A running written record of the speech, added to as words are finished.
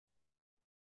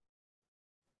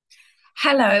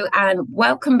Hello and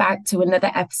welcome back to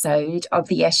another episode of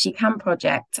the Yes She Can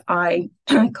project. I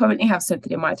currently have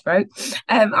something in my throat.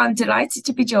 I'm delighted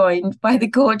to be joined by the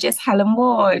gorgeous Helen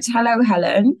Ward. Hello,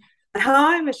 Helen.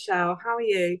 Hi, Michelle. How are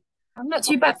you? I'm not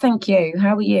too bad, thank you.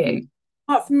 How are you?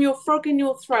 Apart from your frog in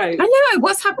your throat, I know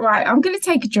what's happening. Right, I'm going to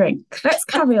take a drink. Let's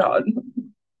carry on.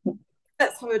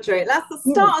 let's have a drink. That's the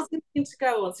Mm. start I was going to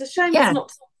go on. It's a shame it's Yeah,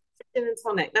 not gin and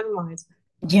tonic. Never mind.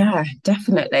 yeah,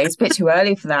 definitely. It's a bit too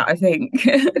early for that, I think.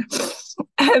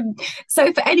 Um,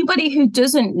 so, for anybody who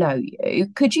doesn't know you,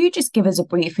 could you just give us a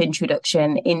brief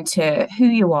introduction into who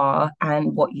you are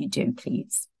and what you do,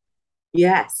 please?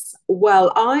 Yes.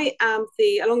 Well, I am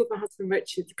along with my husband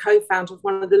Richard, the co-founder of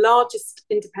one of the largest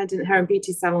independent hair and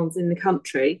beauty salons in the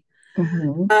country,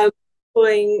 Hmm. um,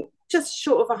 employing just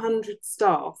short of 100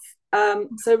 staff.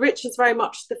 So Richard's very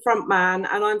much the front man,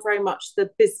 and I'm very much the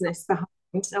business behind.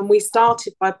 And we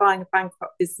started by buying a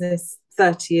bankrupt business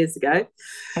 30 years ago.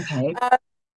 Okay. Uh,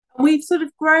 We've sort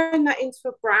of grown that into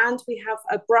a brand. We have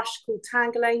a brush called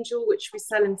Tangle Angel, which we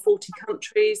sell in 40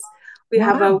 countries. We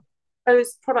have Wow. a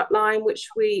Rose product line, which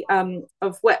we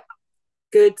of wet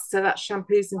goods, so that's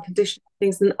shampoos and conditioners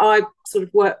things. And I sort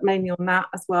of work mainly on that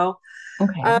as well.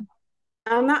 Okay. Uh,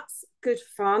 and that's good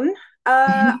fun.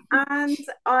 And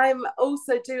I'm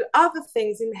also do other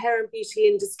things in the hair and beauty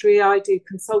industry. I do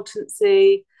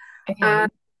consultancy Okay.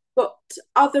 and got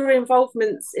other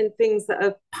involvements in things that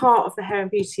are part of the hair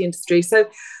and beauty industry. So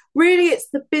really it's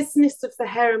the business of the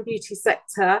hair and beauty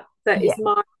sector that Yeah. is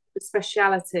my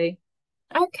speciality.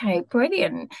 Okay,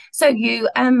 brilliant. So you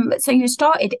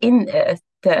started in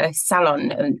the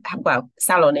salon and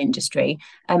salon industry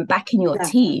back in your Yeah.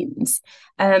 teens.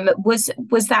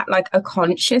 Was that like a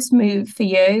conscious move for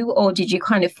you, or did you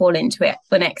kind of fall into it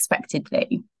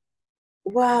unexpectedly?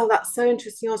 Wow, that's so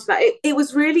interesting. Answer that. It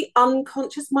was really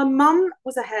unconscious. My mum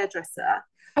was a hairdresser,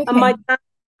 and Okay. my dad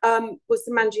was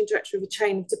the managing director of a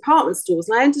chain of department stores.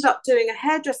 And I ended up doing a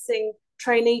hairdressing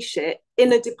traineeship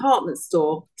in a department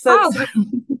store. So Oh, sort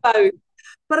of both.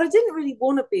 But I didn't really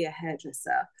want to be a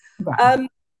hairdresser. right. Um,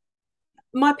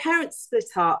 my parents split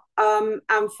up,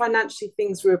 and financially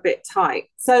things were a bit tight.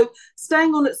 So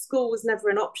staying on at school was never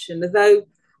an option, although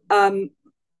um,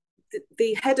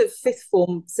 the head of fifth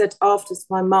form said after to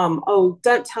my mum, "Oh,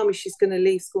 don't tell me she's going to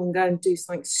leave school and go and do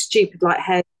something stupid like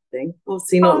hairdressing."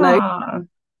 Obviously, not knowing Ah,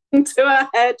 to a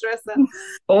hairdresser. So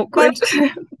awkward.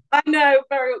 I know,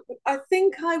 very awkward. I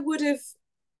think I would have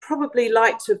probably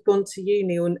liked to have gone to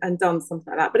uni and done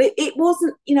something like that, but it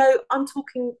wasn't. I'm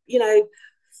talking,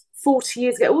 40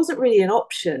 years ago. It wasn't really an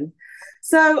option.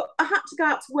 So I had to go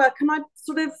out to work, and I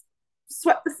sort of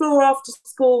swept the floor after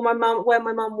school, where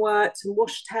my mum worked, and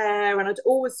washed hair, and I'd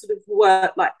always sort of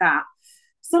worked like that.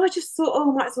 So I just thought,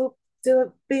 oh, I might as well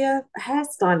be a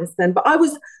hairstylist then. But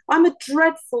I'm a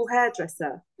dreadful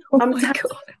hairdresser. Oh I'm my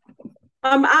God.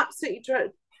 I'm absolutely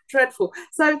dreadful.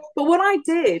 So, but what I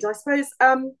did, I suppose,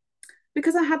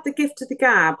 because I had the gift of the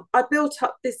gab, I built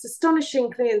up this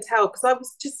astonishing clientele because I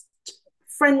was just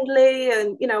friendly,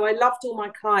 and I loved all my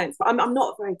clients. But I'm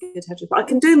not a very good hairdresser, but I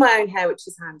can do my own hair, which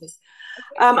is handy.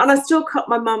 And I still cut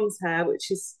my mum's hair,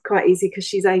 which is quite easy because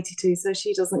she's 82, so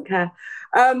she doesn't care.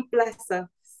 Bless her.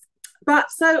 But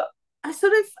so I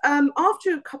sort of,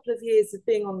 after a couple of years of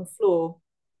being on the floor,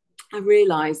 I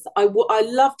realised I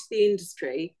loved the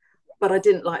industry, but I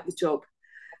didn't like the job.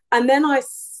 And then I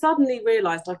suddenly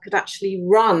realized I could actually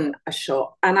run a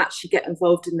shop and actually get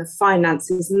involved in the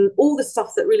finances and all the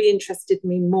stuff that really interested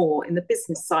me more in the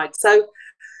business side. So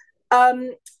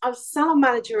I was salon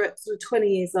manager at sort of 20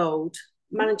 years old,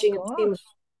 Oh my managing a team of gosh.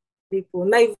 people.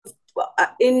 And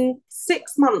in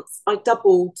 6 months, I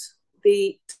doubled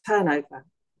the turnover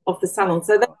of the salon.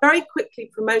 So they Wow. very quickly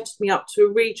promoted me up to a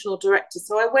regional director.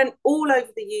 So I went all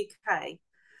over the UK,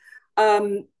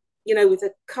 um, with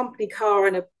a company car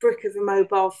and a brick of a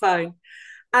mobile phone,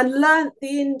 and learnt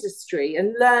the industry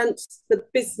and learnt the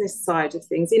business side of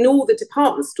things in all the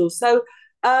department stores. So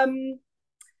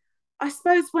I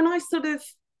suppose when I sort of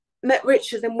met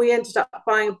Richard and we ended up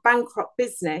buying a bankrupt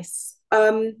business,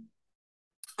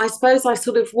 I suppose I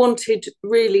sort of wanted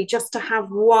really just to have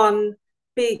one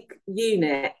big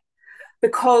unit,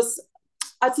 because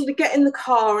I'd sort of get in the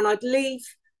car and I'd leave,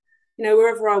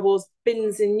 wherever I was,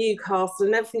 bins in Newcastle,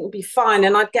 and everything would be fine.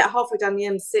 And I'd get halfway down the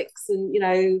M6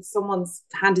 and, someone's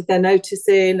handed their notice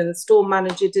in and the store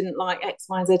manager didn't like X,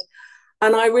 Y, and Z.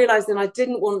 And I realized then I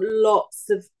didn't want lots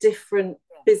of different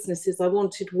businesses. I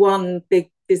wanted one big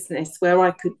business where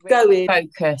I could go Really in,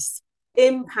 focus.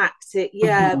 impact it,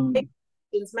 yeah, Mhm.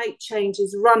 make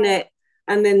changes, run it,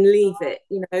 and then leave it.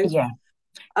 Yeah.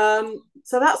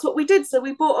 So that's what we did. So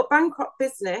we bought a bankrupt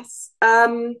business.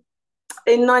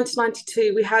 in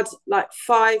 1992, we had like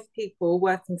 5 people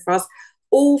working for us,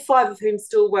 all 5 of whom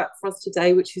still work for us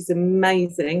today, which is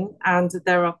amazing. And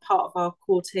they're a part of our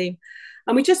core team.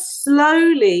 And we just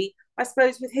slowly, I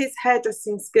suppose, with his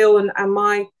hairdressing skill and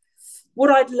my what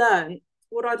I'd learned,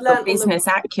 Your on the business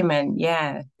acumen,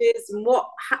 yeah. is and what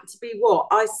had to be what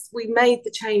we made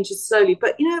the changes slowly.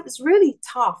 But it was really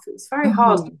tough. It was very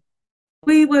hard. Mhm.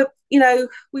 We were,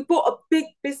 we bought a big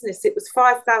business. It was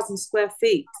 5,000 square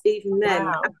feet even then.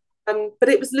 Wow. But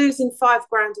it was losing 5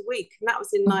 grand a week, and that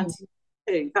was in Mhm.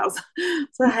 1992. That was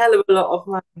it's a hell of a lot of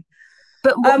money.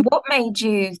 But Um, what made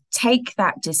you take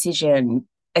that decision,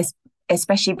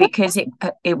 especially because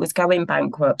it was going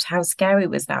bankrupt? How scary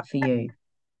was that for you?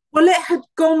 well, it had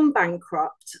gone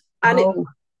bankrupt, and it Oh,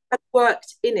 had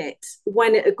worked in it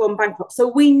when it had gone bankrupt. So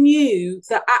we knew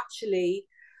that actually,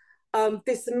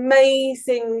 this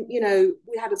amazing,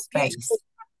 we had a beautiful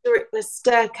space.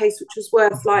 staircase which was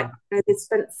worth like, Mhm. they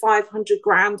spent 500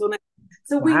 grand on it.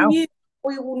 So we Wow. knew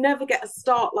we will never get a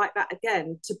start like that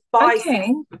again to buy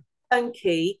something Okay.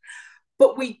 turnkey,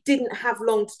 but we didn't have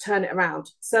long to turn it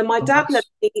around. So my dad left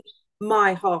Gosh. me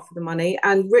my half of the money,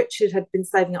 and Richard had been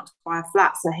saving up to buy a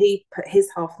flat, so he put his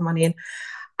half of the money in.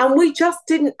 And we just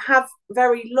didn't have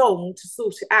very long to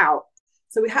sort it out.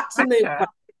 So we had to move Pressure.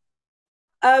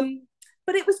 quite.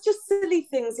 But it was just silly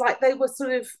things like they were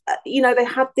sort of, they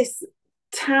had this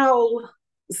towel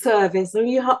service, and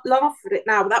you laugh at it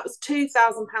now, but that was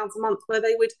 £2,000 a month where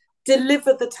they would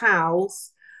deliver the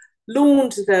towels,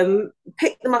 launder them,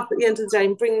 pick them up at the end of the day,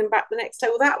 and bring them back the next day.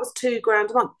 Well, that was 2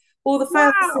 grand a month. Well, the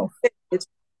first thing Wow. I did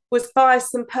was buy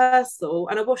some Persil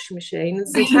and a washing machine and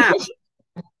some towels,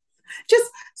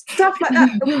 just stuff like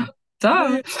that.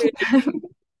 Duh.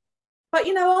 But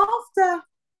after,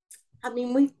 I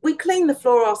mean, we cleaned the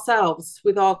floor ourselves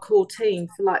with our core team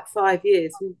for like 5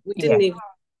 years. We Yeah. didn't even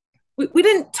we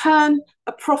didn't turn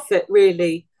a profit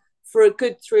really for a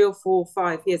good 3 or 4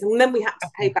 5 years, and then we had to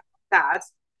pay Okay. back dad,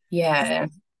 Yeah.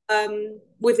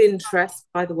 with interest,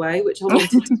 by the way, which I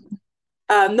wanted.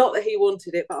 Not that he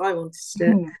wanted it, but I wanted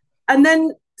it. And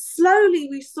then slowly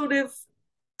we sort of,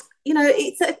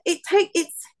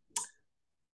 it's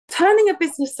turning a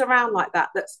business around like that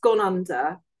that's gone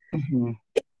under. Mhm.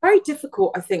 Very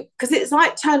difficult, I think, because it's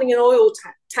like turning an oil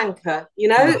tanker.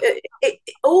 Oh,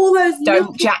 All those don't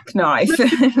little, jackknife.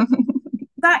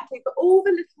 exactly, but all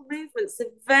the little movements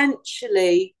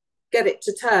eventually get it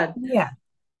to turn. Yeah.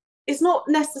 It's not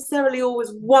necessarily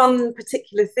always one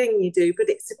particular thing you do, but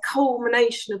it's a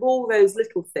culmination of all those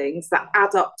little things that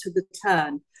add up to the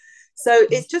turn. So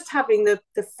it's just having the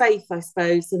faith, I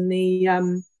suppose, and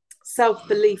the self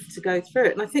belief to go through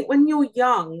it. And I think when you're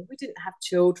young, we didn't have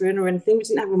children or anything, we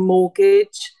didn't have a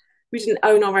mortgage, we didn't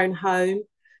own our own home.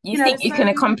 You think you So can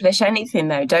accomplish anything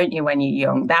though, don't you, when you're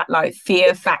young? That like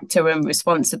fear factor and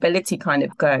responsibility kind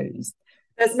of goes.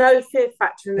 there's no fear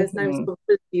factor and there's no Mhm.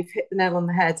 responsibility. You've hit the nail on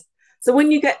the head. So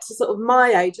when you get to sort of my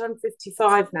age, I'm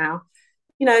 55 now,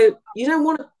 you don't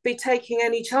want to be taking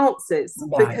any chances,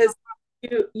 No. because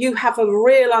you have a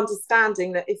real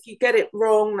understanding that if you get it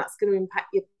wrong, that's going to impact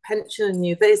your pension and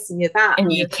your this and your that And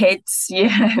and your your kids,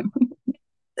 yeah.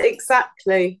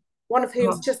 exactly. One of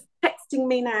whom's Oh, just texting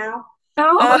me now.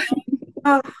 Uh, oh,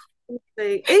 oh,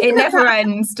 it even at never that,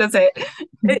 ends, does it?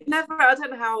 it never. I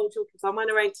don't know how old your kids are. Mine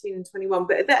are 18 and 21,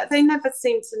 but they never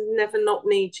seem to never not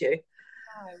need you.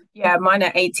 Yeah, mine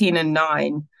are 18 and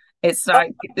 9. It's Oh,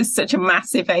 like it's such a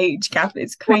massive age gap.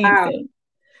 It's wow. crazy.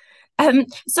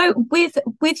 So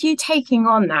with you taking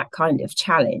on that kind of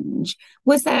challenge,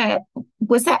 was there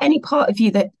any part of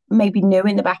you that maybe knew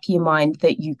in the back of your mind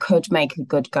that you could make a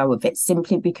good go of it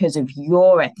simply because of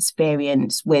your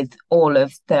experience with all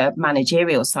of the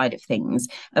managerial side of things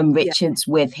and Yeah, Richard's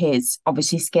with his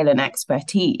obviously skill and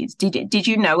expertise? Did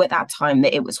you know at that time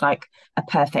that it was like a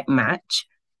perfect match?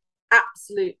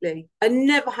 absolutely. I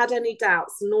never had any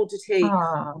doubts, nor did he.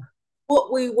 Ah,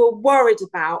 What we were worried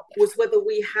about was whether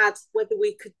we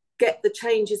could get the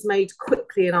changes made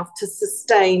quickly enough to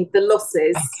sustain the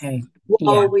losses okay. Yeah.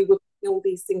 while we were putting all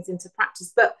these things into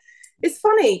practice. But it's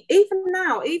funny, even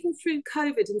now, even through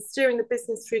COVID and steering the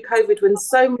business through COVID, when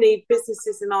so many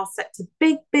businesses in our sector,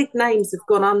 big names have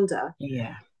gone under,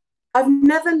 Yeah. I've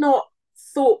never not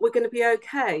thought we're going to be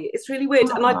okay. It's really weird.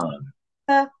 And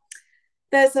Oh,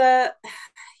 there's a,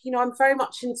 I'm very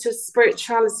much into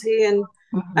spirituality and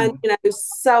mhm.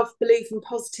 self belief and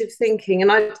positive thinking.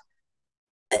 And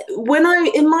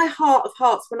in my heart of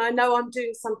hearts, when I know I'm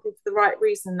doing something for the right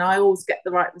reason, I always get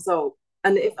the right result.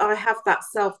 And if I have that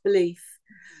self belief,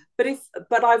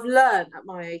 but I've learned at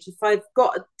my age, if I've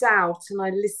got a doubt and I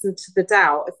listen to the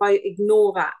doubt, if I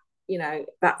ignore that,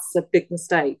 that's a big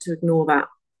mistake to ignore that.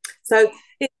 So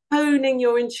it's honing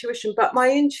your intuition. But my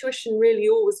intuition really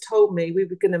always told me we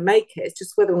were going to make it. It's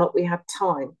just whether or not we had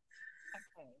time.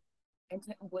 Okay. And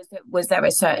was there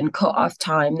a certain cut-off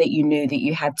time that you knew that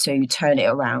you had to turn it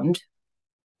around?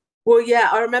 Well, yeah,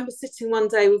 I remember sitting one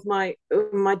day with my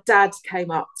dad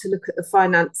came up to look at the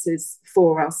finances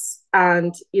for us,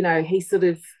 and he sort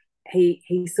of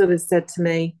said to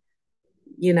me,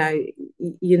 you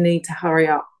need to hurry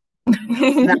up.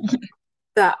 That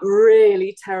that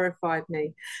really terrified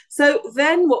me. So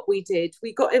then what we did,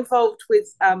 we got involved with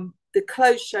the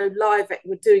clothes show live.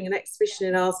 We're doing an exhibition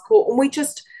in Earls Court, and we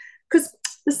just, because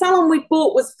the salon we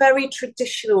bought was very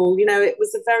traditional, it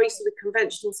was a very sort of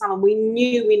conventional salon. We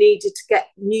knew we needed to get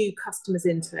new customers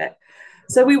into it.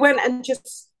 So we went and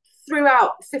just threw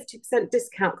out 50%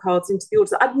 discount cards into the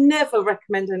orders. I'd never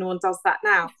recommend anyone does that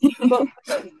now.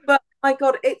 But my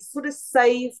God, it sort of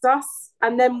saved us.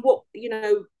 And then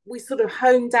we sort of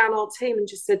honed down our team and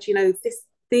just said,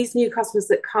 these new customers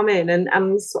that come in,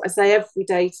 and this is what I say every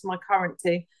day to my current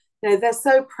team, they're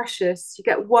so precious. You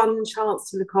get one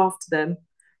chance to look after them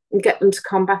and get them to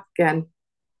come back again.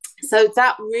 So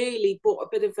that really brought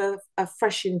a bit of a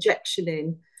fresh injection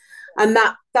in. And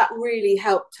that really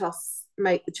helped us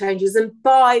make the changes. And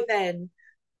by then,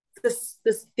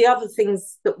 the other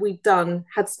things that we'd done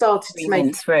had started to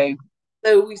make through.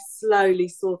 So we slowly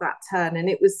saw that turn, and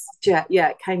it was,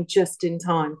 it came just in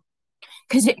time.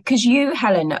 Because you,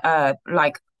 Helen, are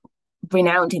like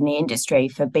renowned in the industry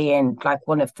for being like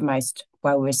one of the most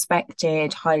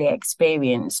well-respected, highly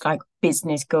experienced, like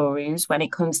business gurus when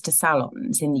it comes to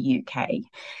salons in the UK.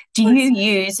 Do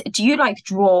you like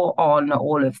draw on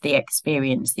all of the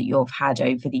experience that you've had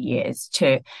over the years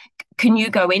can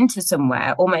you go into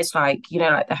somewhere almost like,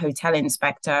 like the hotel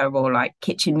inspector or like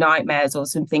kitchen nightmares or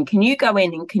something? Can you go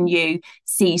in and can you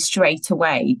see straight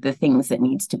away the things that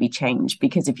needs to be changed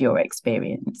because of your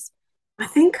experience? I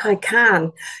think I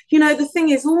can. The thing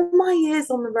is, all my years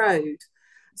on the road,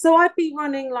 so I'd be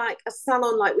running like a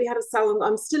salon, like we had a salon.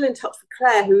 I'm still in touch with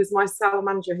Claire, who was my salon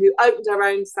manager, who opened her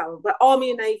own salon, the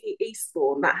Army and Navy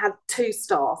Eastbourne, that had 2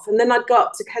 staff. And then I'd go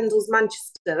up to Kendall's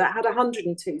Manchester, that had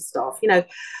 102 staff, and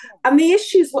the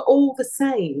issues were all the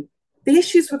same. The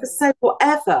issues were the same,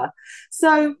 whatever.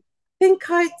 So I think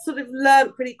I sort of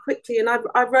learned pretty quickly, and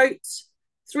I wrote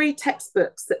 3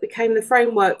 textbooks that became the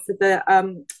framework for the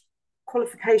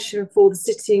qualification for the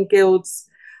City and Guilds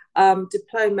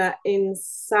diploma in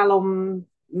salon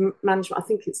management. I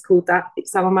think it's called that.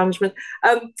 It's salon management.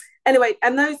 Anyway,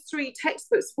 and those 3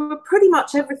 textbooks were pretty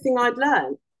much everything I'd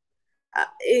learned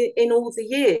in all the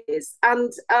years,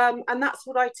 and that's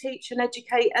what I teach and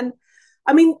educate. And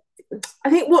I mean, I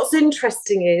think what's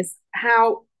interesting is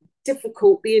how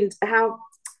difficult and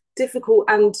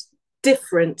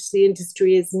different the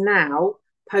industry is now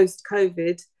post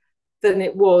COVID than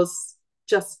it was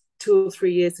just 2 or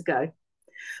 3 years ago.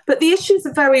 But the issues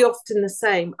are very often the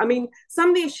same. I mean, some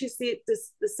of the issues the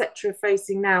sector are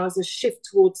facing now is a shift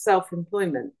towards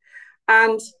self-employment.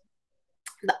 And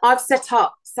I've set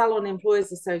up Salon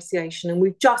Employers Association, and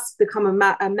we've just become a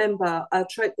member,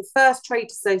 the first trade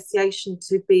association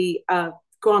to be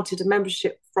granted a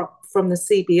membership from the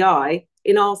CBI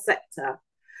in our sector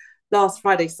last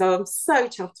Friday. So I'm so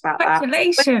chuffed about that.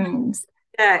 Congratulations.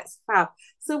 Yeah, it's fab.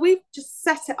 So we've just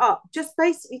set it up just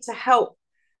basically to help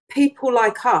people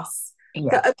like us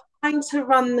that are trying to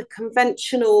run the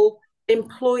conventional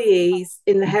employees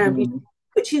in the hair and beauty,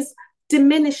 which is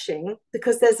diminishing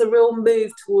because there's a real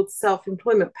move towards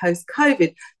self-employment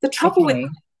post-COVID. The trouble with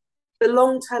the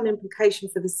long-term implication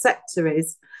for the sector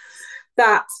is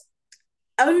that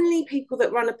only people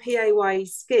that run a PAYE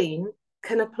scheme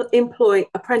can employ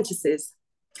apprentices.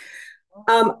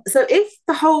 So if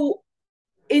the whole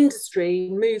industry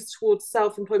moves towards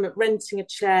self-employment, renting a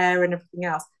chair and everything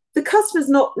else, the customer's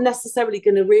not necessarily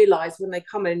going to realise when they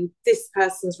come in, this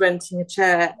person's renting a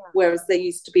chair, whereas they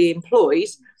used to be employed.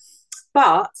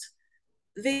 But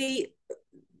the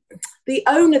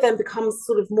owner then becomes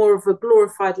sort of more of a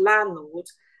glorified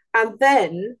landlord and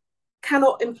then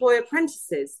cannot employ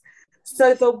apprentices.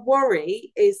 So the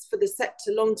worry is for the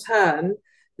sector long term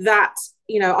that,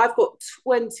 I've got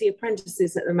 20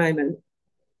 apprentices at the moment,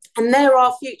 and there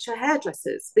are future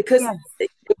hairdressers because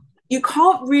you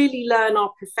can't really learn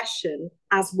our profession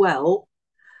as well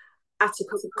at a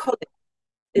college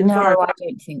environment. No, I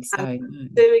don't think so.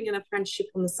 Doing an apprenticeship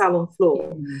on the salon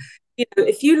floor.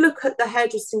 If you look at the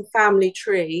hairdressing family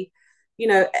tree,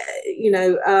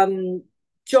 John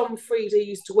Frieda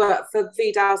used to work for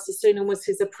Vidal Sassoon and was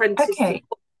his apprentice. Okay.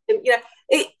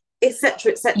 Et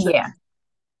cetera, et cetera. Yeah.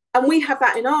 And we have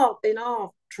that in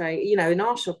our trade, in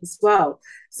our shop as well.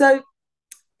 So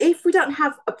if we don't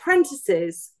have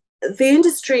apprentices, the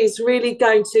industry is really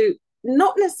going to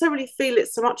not necessarily feel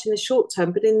it so much in the short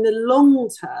term, but in the long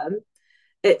term,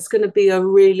 it's going to be a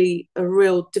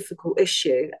real difficult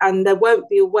issue, and there won't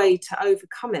be a way to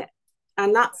overcome it.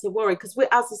 And that's a worry, because we,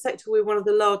 as a sector, we're one of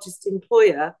the largest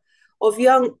employer of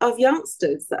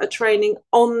youngsters that are training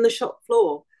on the shop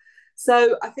floor.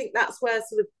 So I think that's where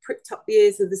sort of pricked up the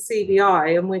ears of the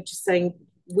CBI, and we're just saying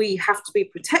we have to be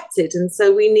protected. And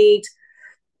so we need,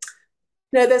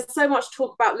 there's so much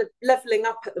talk about levelling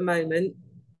up at the moment.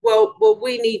 Well,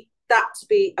 we need that to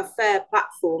be a fair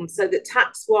platform, so that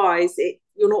tax-wise,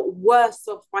 you're not worse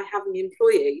off by having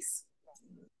employees.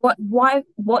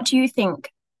 What do you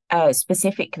think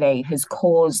specifically has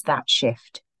caused that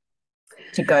shift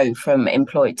to go from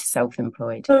employed to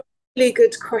self-employed? Really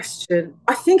good question.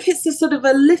 I think it's a sort of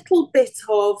a little bit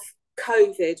of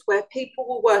COVID, where people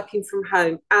were working from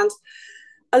home, and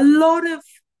a lot of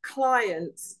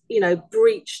clients,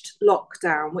 breached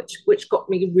lockdown, which got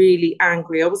me really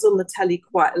angry. I was on the telly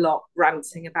quite a lot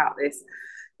ranting about this.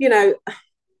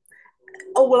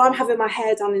 Oh, well, I'm having my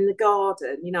hair done in the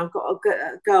garden. I've got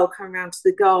a girl coming around to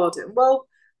the garden. Well,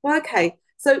 okay.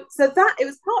 So that it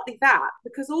was partly that,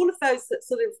 because all of those that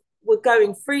sort of were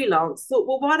going freelance thought,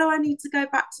 well, why do I need to go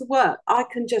back to work? I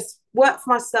can just work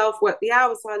for myself, work the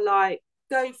hours I like,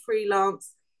 go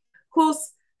freelance. Of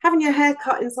course, having your hair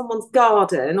cut in someone's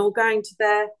garden or going to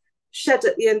their shed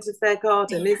at the end of their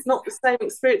garden is not the same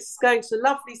experience as going to a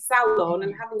lovely salon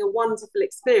and having a wonderful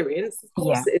experience. Of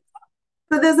course it is.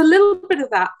 So there's a little bit of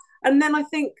that. And then I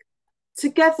think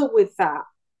together with that,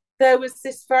 there was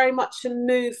this very much a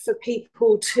move for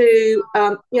people to,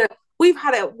 we've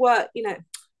had it at work,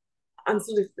 I'm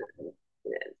sort of,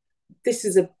 this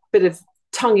is a bit of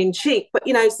tongue in cheek, but,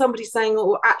 somebody saying,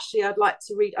 oh, actually, I'd like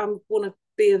to read, I want to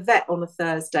be a vet on a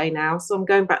Thursday now, so I'm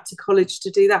going back to college to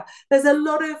do that. There's a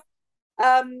lot of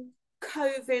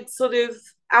COVID sort of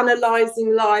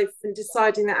analysing life and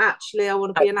deciding that actually I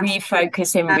want to be an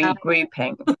refocusing,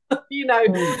 regrouping.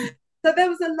 So there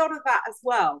was a lot of that as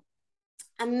well.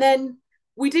 And then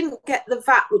we didn't get the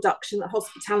VAT reduction that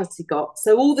hospitality got.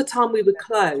 So all the time we were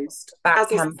closed, that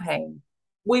campaign,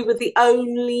 we were the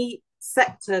only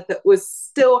sector that was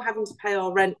still having to pay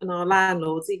our rent and our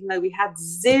landlords, even though we had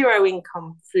zero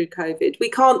income through COVID. We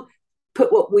can't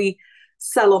put what we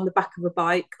sell on the back of a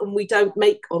bike, and we don't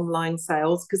make online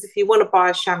sales, because if you want to buy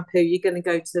a shampoo, you're going to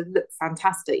go to Look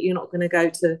Fantastic. You're not going to go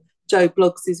to Joe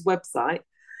Bloggs' website.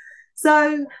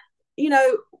 So,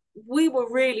 we were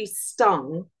really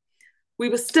stung. We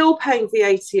were still paying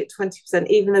VAT at 20%,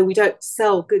 even though we don't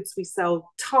sell goods, we sell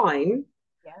time.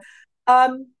 Yeah.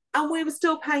 And we were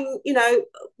still paying,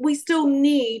 we still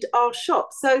need our shop.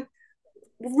 So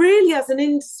really, as an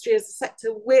industry, as a sector,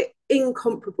 we're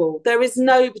incomparable. There is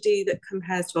nobody that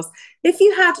compares to us. If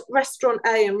you had restaurant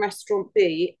A and restaurant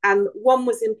B, and one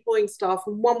was employing staff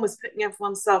and one was putting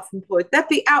everyone self-employed, there'd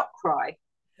be outcry.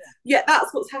 Yeah,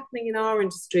 that's what's happening in our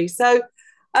industry. So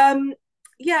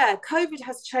COVID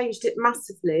has changed it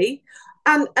massively.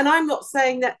 And I'm not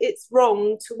saying that it's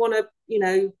wrong to want to,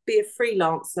 be a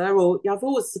freelancer, or I've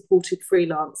always supported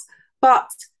freelance, but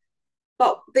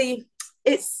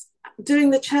it's doing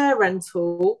the chair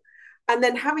rental and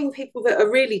then having people that are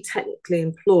really technically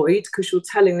employed, because you're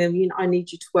telling them, I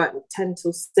need you to work 10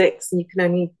 till 6 and you can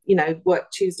only, work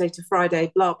Tuesday to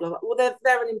Friday, blah, blah, blah. Well,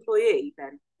 they're an employee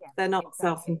then. Yeah, they're not exactly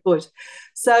self-employed.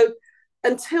 So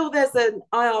until there's an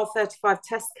IR35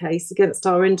 test case against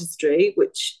our industry,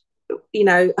 which,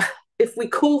 if we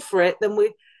call for it, then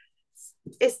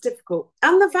it's difficult.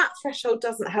 And the VAT threshold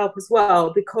doesn't help as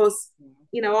well, because,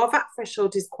 our VAT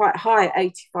threshold is quite high at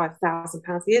 £85,000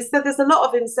 a year. So there's a lot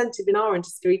of incentive in our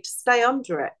industry to stay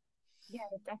under it. Yeah,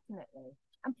 definitely.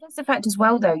 And plus the fact as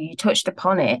well, though, you touched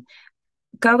upon it,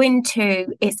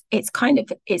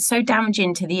 it's so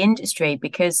damaging to the industry,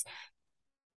 because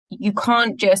you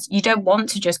don't want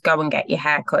to just go and get your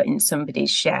hair cut in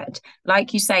somebody's shed.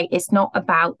 Like you say, it's not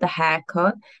about the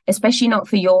haircut, especially not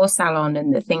for your salon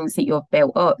and the things that you've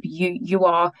built up. You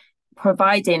are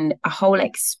providing a whole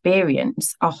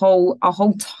experience, a whole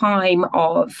time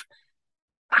of,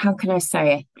 how can I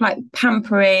say it, like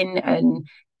pampering and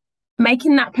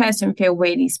making that person feel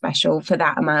really special for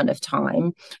that amount of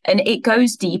time. And it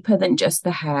goes deeper than just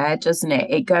the hair, doesn't it?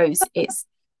 It's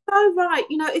so right.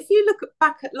 If you look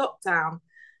back at lockdown,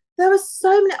 there were so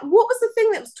many. What was the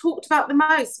thing that was talked about the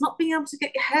most? Not being able to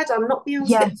get your hair done, not being able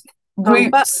to get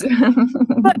roots.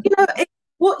 But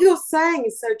what you're saying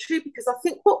is so true, because I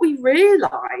think what we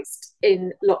realised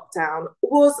in lockdown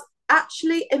was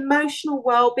actually emotional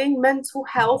well-being, mental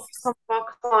health for some of our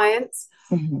clients.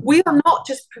 Mm-hmm. We are not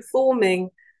just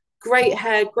performing great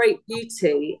hair, great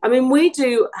beauty. I mean, we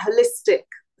do holistic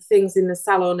things in the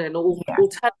salon and all Yeah.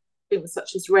 alternative treatments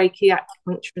such as Reiki,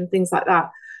 acupuncture, and things like that.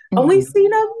 And we've Mhm.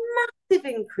 seen a massive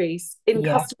increase in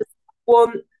Yeah. customers who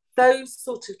want those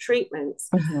sort of treatments.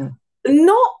 Mhm.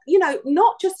 Not,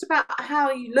 not just about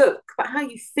how you look, but how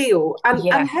you feel. And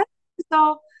Yeah. hair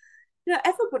are,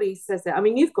 everybody says it. I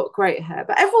mean, you've got great hair,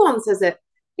 but everyone says it.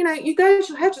 You go to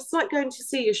your hair just like going to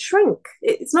see your shrink.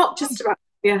 It's not just about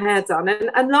your hair done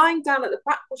and lying down at the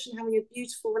backwash and having a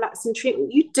beautiful, relaxing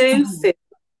treatment. You do Mhm. feel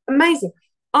amazing.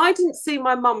 I didn't see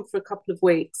my mum for a couple of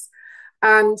weeks,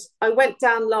 and I went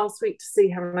down last week to see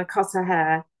her, and I cut her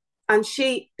hair. And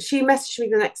she messaged me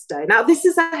the next day. Now, this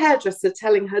is a hairdresser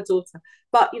telling her daughter,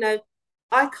 but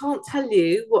I can't tell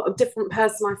you what a different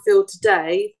person I feel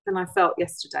today than I felt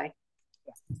yesterday.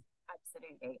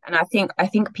 Absolutely. And I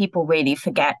think people really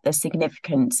forget the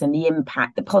significance and the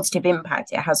impact, the positive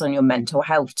impact it has on your mental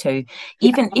health too.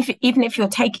 Yeah. Even if you're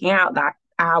taking out that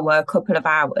hour, couple of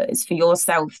hours for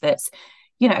yourself,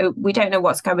 we don't know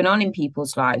what's going on in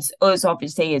people's lives. Us,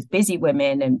 obviously, as busy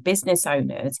women and business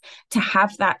owners, to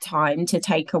have that time to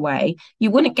take away,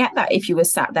 you wouldn't get that if you were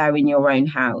sat there in your own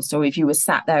house or if you were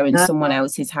sat there in No. someone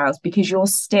else's house because you're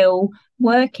still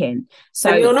working. And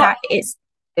So you're not that it's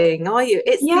are you?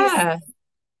 It's this yeah.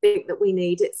 thing that we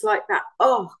need. It's like that.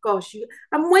 Oh gosh,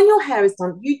 and when your hair is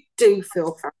done, you do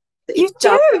feel fantastic. You It do.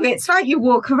 does. It's like you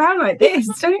walk around like this,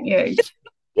 don't you? You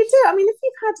do. I mean, if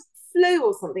you've had flu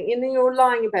or something and then you're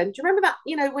lying in bed, do you remember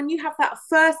that? When you have that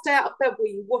first day out of bed where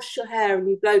you wash your hair and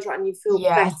you blow dry and you feel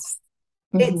better. Yes.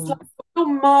 It's Hmm. like a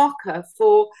marker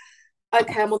for,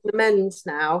 okay, I'm on the mend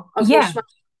now. I've Yeah. washed my hair,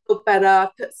 I feel better. I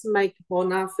put some makeup on.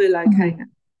 Now I feel okay now. Mhm.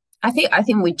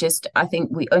 I think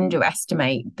we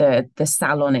underestimate the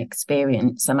salon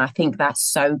experience, and I think that's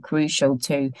so crucial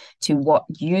to what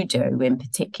you do in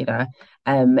particular.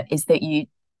 Is that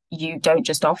you don't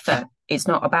just offer. It's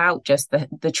not about just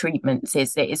the treatments.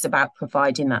 It is about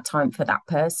providing that time for that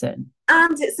person.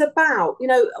 And it's about,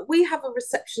 we have a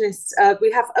receptionist. We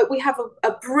have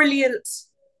a brilliant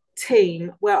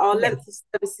team where our Yeah. length of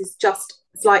service is just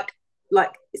like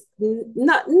it's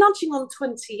nudging on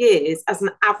 20 years as an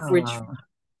average Oh,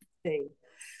 thing.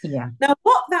 yeah. Now,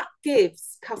 what that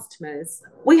gives customers,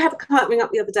 we had a client ring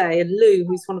up the other day, and Lou,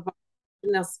 who's one of our,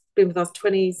 been with us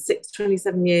 26,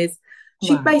 27 years,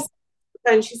 she Wow. basically,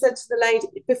 and she said to the lady,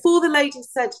 before the lady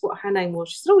said what her name was,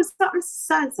 she said, oh, is that Mrs.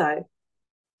 So-and-so?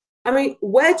 I mean,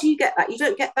 where do you get that? You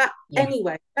don't get that Yeah.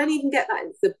 anywhere. You don't even get that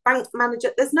in the bank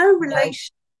manager. There's no No.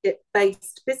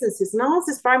 relationship-based businesses, and ours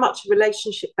is very much a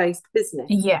relationship-based business.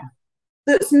 Yeah.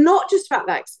 So it's not just about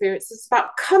that experience. It's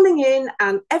about coming in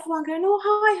and everyone going, oh,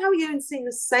 hi, how are you? And seeing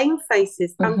the same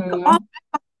faces. And Hmm. I'll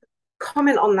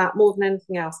comment on that more than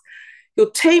anything else. Your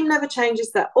team never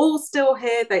changes. They're all still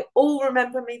here. They all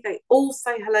remember me. They all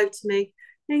say hello to me.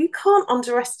 You can't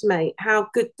underestimate how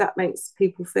good that makes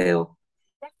people feel.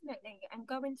 Definitely, and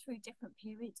going through different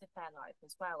periods of their life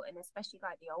as well, and especially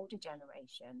like the older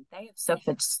generation, they have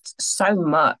suffered so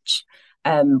much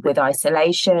with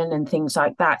isolation and things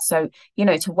like that. So,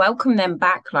 to welcome them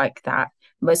back like that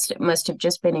must have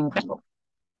just been incredible.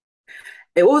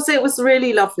 It was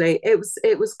really lovely. It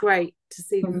was great to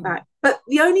see them Mhm. back. But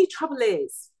the only trouble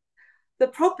is the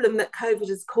problem that COVID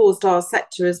has caused our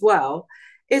sector as well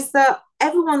is that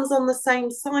everyone's on the same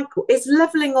cycle. It's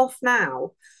leveling off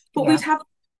now, but Yeah.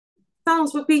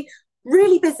 sounds would be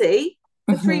really busy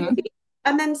for three Hmm. weeks,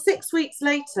 and then 6 weeks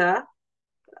later,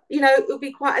 it would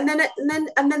be quiet, and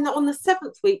then on the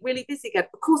seventh week, really busy again.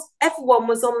 Of course, everyone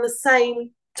was on the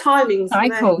same timings for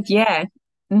their, Cycle, yeah.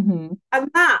 Hmm.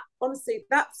 and that honestly,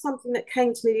 that's something that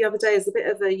came to me the other day as a bit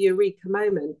of a eureka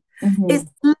moment. It's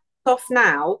Hmm. off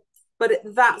now, but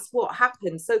that's what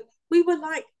happened. So we were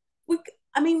like,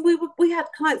 we had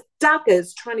clients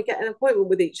daggers trying to get an appointment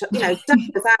with each other,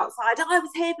 daggers outside. I was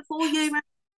here before you, Oh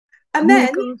and my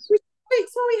then gosh.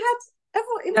 so we had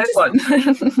everyone. It No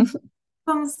was just one.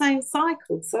 on the same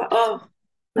cycle. So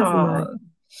never mind. Oh.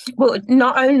 Well,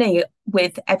 not only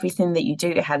with everything that you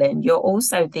do, Helen, you're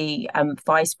also the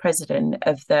vice president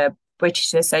of the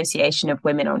British Association of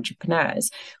Women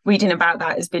Entrepreneurs. Reading about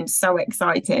that has been so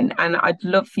exciting, and I'd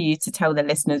love for you to tell the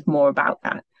listeners more about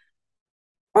that.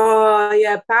 Oh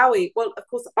yeah, Bowie. Well, of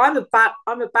course, I'm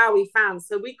a Bowie fan,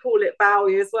 so we call it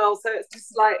Bowie as well. So it's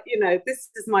just like this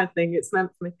is my thing. It's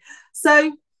meant for me.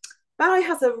 So Bowie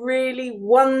has a really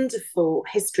wonderful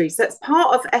history. So it's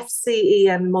part of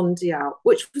FCEM Mondial,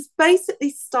 which was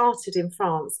basically started in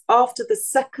France after the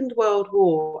Second World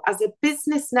War as a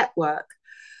business network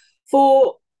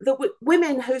for the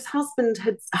women whose husbands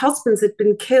had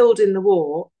been killed in the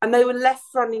war, and they were left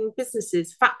running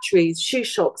businesses, factories, shoe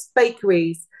shops,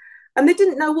 bakeries, and they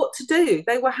didn't know what to do.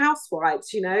 They were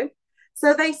housewives.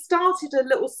 So they started a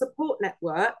little support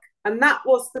network, and that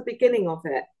was the beginning of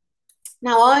it.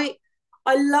 Now, I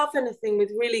love anything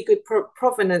with really good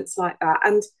provenance like that,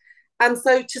 and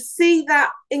so to see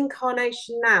that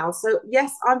incarnation now. So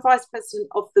yes, I'm vice president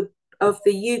of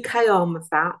the UK arm of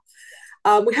that.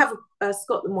 We have a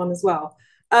Scotland one as well,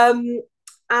 and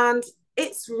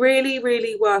it's really,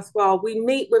 really worthwhile. We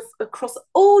meet with across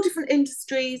all different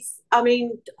industries. I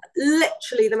mean,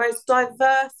 literally the most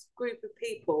diverse group of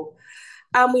people.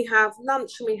 And we have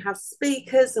lunch and we have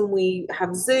speakers and we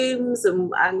have Zooms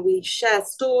and we share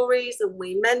stories and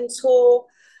we mentor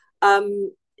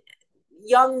um,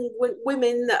 young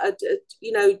women that are,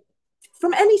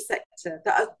 from any sector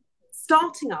that are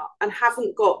starting up and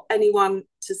haven't got anyone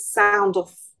to sound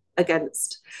off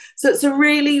against. So it's a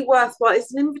really worthwhile,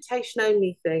 it's an invitation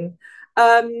only thing.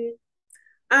 And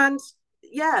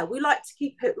yeah, we like to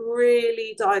keep it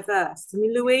really diverse. I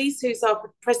mean, Louise, who's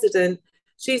our president,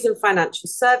 she's in financial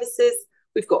services.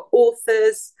 We've got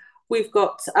authors. We've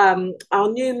got our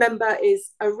new member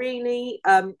is Irini,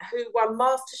 who won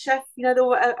MasterChef. You know, the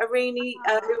Irini,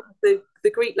 the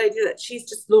Greek lady that she's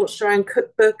just launched her own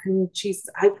cookbook, and she's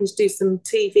hoping to do some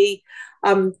TV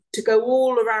to go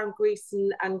all around Greece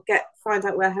and find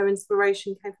out where her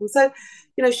inspiration came from. So,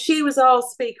 she was our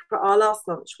speaker at our last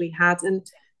lunch we had, and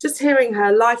just hearing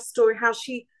her life story, how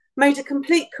she made a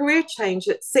complete career change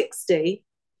at 60,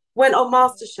 went on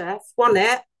MasterChef, won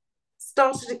it,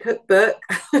 started a cookbook,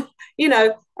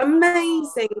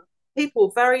 amazing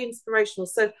people, very inspirational.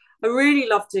 So I really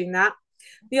love doing that.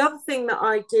 The other thing that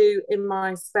I do in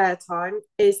my spare time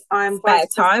is spare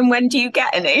time. When do you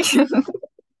get any?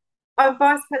 I'm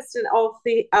vice president of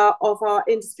our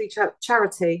industry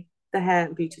charity, the Hair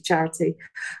and Beauty Charity,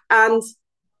 and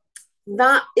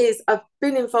that is, I've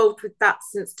been involved with that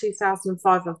since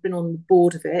 2005. I've been on the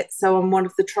board of it, so I'm one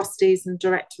of the trustees and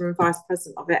director and vice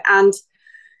president of it. And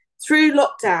through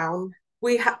lockdown,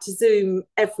 we had to Zoom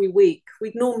every week.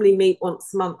 We'd normally meet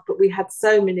once a month, but we had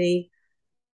so many,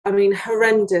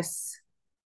 horrendous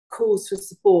calls for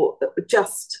support that were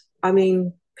just,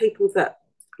 people that,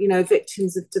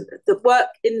 victims of, that work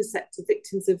in the sector,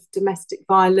 victims of domestic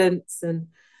violence, and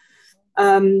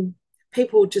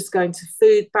people just going to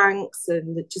food banks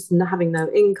and just having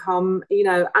no income,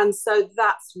 and so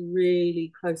that's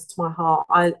really close to my heart.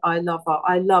 I love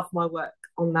my work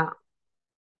on that.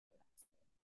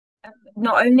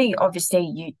 Not only obviously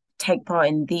you take part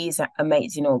in these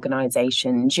amazing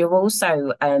organizations, you're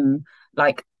also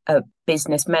like a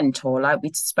business mentor, like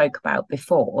we spoke about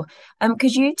before.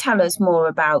 Could you tell us more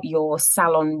about your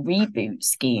salon reboot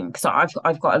scheme? Because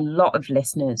I've got a lot of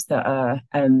listeners that are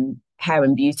hair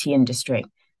and beauty industry.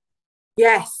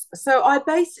 Yes, so I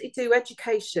basically do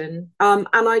education, and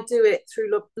I do it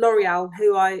through L'Oreal,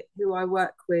 who I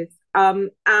work with, and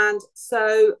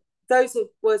so those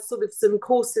were sort of some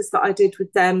courses that I did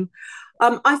with them.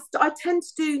 I tend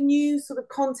to do new sort of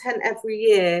content every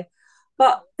year,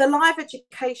 but the live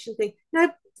education thing,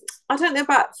 I don't know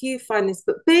about if you find this,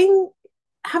 but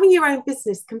having your own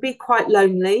business can be quite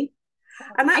lonely,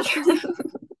 and actually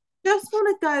just want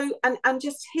to go and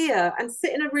just hear and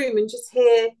sit in a room and just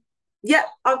hear. Yeah,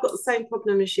 I've got the same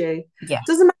problem as you. Yeah.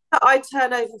 Doesn't matter that I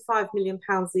turn over £5 million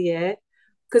a year,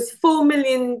 because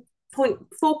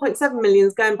 4.7 million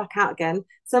is going back out again.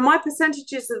 So my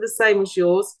percentages are the same as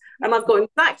yours, and I've got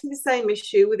exactly the same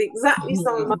issue with exactly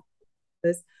some of my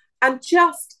others. And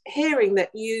just hearing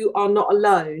that you are not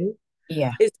alone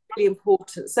is really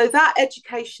important. So that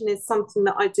education is something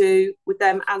that I do with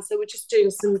them, and so we're just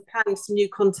planning some new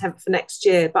content for next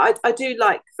year. But I do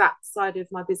like that side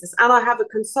of my business, and I have a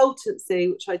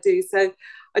consultancy which I do. So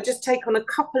I just take on a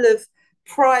couple of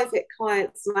private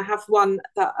clients, and I have one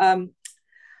that a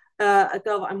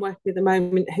girl that I'm working with at the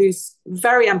moment who's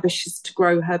very ambitious to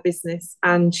grow her business,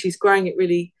 and she's growing it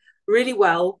really, really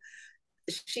well.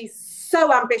 She's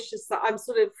so ambitious that I'm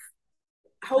sort of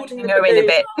holding her in a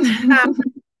bit.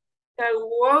 Go,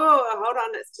 whoa, hold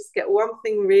on, let's just get one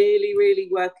thing really, really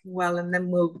working well, and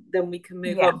then we can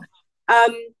move on.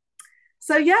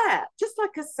 So yeah, just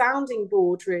like a sounding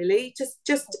board, really.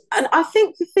 And I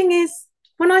think the thing is,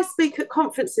 when I speak at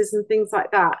conferences and things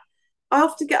like that, I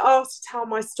often get asked to tell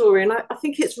my story, and I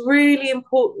think it's really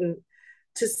important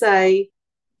to say,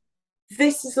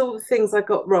 this is all the things I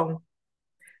got wrong.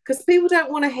 Because people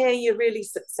don't want to hear you're really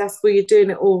successful, you're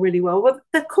doing it all really well. Well,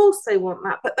 of course they want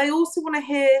that, but they also want to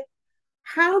hear,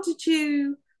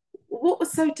 what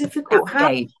was so difficult? How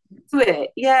did you do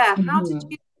it? Yeah, how did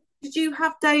you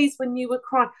have days when you were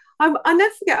crying? I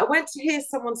never forget, I went to hear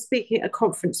someone speaking at a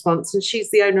conference once, and she's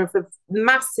the owner of a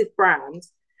massive brand.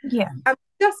 Yeah. And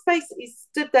just basically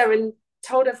stood there and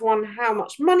told everyone how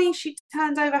much money she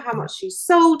turned over, how much she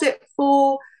sold it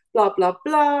for, blah, blah,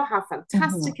 blah, how Mhm.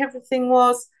 fantastic everything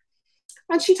was.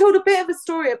 And she told a bit of a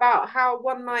story about how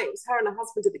one night it was her and her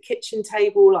husband at the kitchen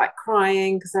table, like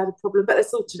crying because they had a problem, but they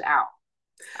sorted it out.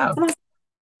 Oh, And I said,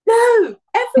 no,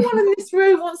 everyone in this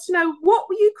room wants to know, what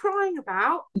were you crying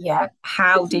about? yeah.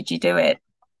 How did you do it?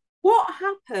 What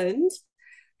happened?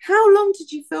 How long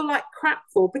did you feel like crap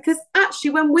for? Because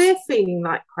actually, when we're feeling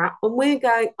like crap, when we're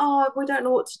going, oh, we don't know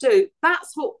what to do, that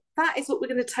is what we're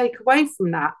going to take away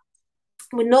from that.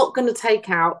 We're not going to take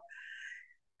out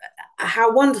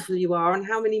how wonderful you are and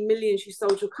how many millions you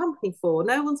sold your company for.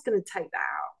 No one's going to take that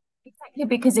out. Exactly,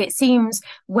 because it seems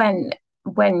when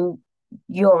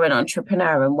you're an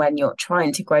entrepreneur and when you're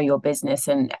trying to grow your business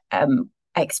and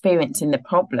experiencing the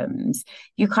problems,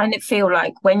 you kind of feel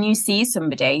like when you see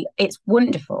somebody, it's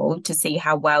wonderful to see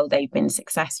how well they've been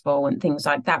successful and things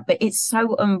like that, but it's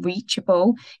so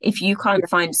unreachable if you can't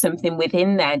find something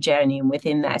within their journey and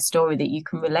within their story that you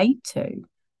can relate to.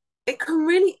 It can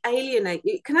really alienate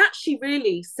you. It can actually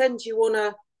really send you on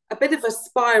a bit of a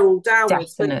spiral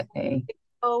downwards where, Definitely.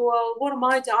 oh, well, what am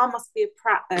I doing? I must be a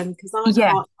prat then because I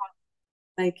Yeah. can't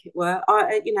make it work. I'm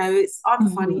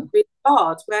finding it Mhm. really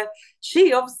hard. Where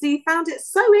she obviously found it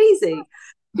so easy,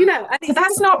 and But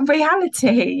that's not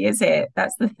reality, is it?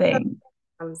 That's the thing.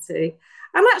 reality.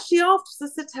 And actually, afterwards, I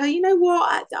said to her, you know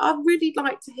what? I really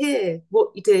like to hear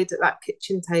what you did at that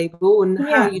kitchen table and how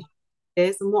Yeah. you did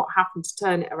this and what happened to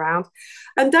turn it around.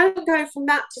 And don't go from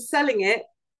that to selling it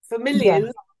for Yeah.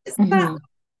 millions. It's that Hmm.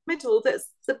 middle that's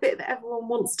the bit that everyone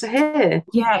wants to hear.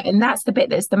 Yeah, and that's the bit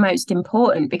that's the most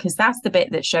important because that's the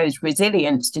bit that shows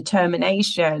resilience,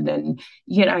 determination, and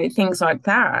things like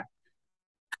that.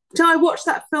 So I watched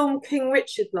that film King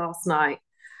Richard last night,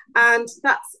 and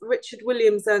that's Richard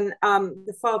Williams and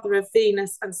the father of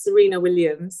Venus and Serena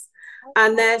Williams,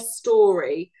 and their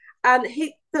story. And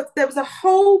there was a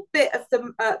whole bit of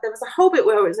them. There was a whole bit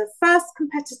where it was a first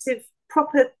competitive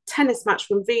proper tennis match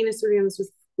when Venus Williams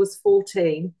was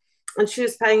 14, and she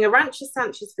was playing Arantxa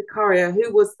Sanchez Vicario,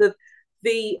 who was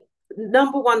the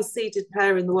number one seeded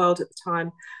player in the world at the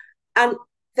time, and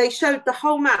they showed the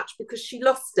whole match because she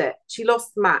lost it. She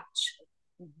lost the match,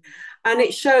 and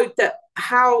it showed that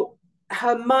how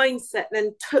her mindset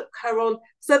then took her on.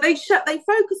 So they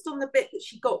focused on the bit that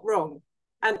she got wrong,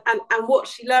 and what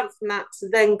she learned from that to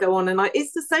then go on. And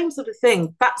it's the same sort of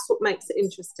thing. That's what makes it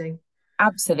interesting.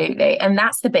 Absolutely. And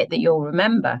that's the bit that you'll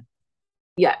remember.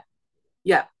 Yeah,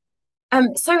 yeah.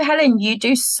 So Helen, you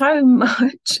do so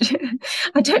much.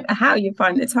 I don't know how you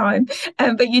find the time,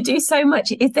 but you do so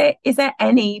much. Is there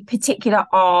any particular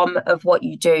arm of what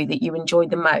you do that you enjoy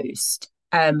the most?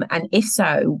 And if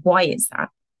so, why is that?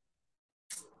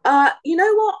 You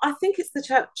know what? I think it's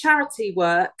the charity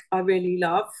work I really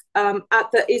love.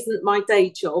 That isn't my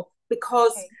day job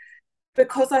because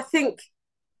I think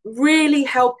really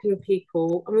helping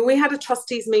people. I mean, we had a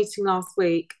trustees meeting last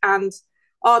week, and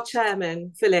our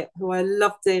chairman, Philip, who I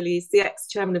love dearly, is the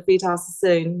ex-chairman of Vidal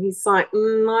Sassoon. He's like,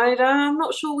 I'm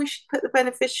not sure we should put the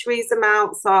beneficiaries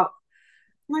amounts up.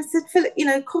 And I said,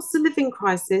 Philip, cost of living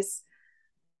crisis,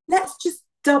 let's just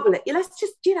double it. Let's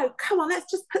just, come on, let's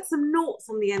just put some noughts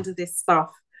on the end of this stuff.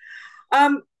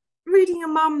 Um, Reading a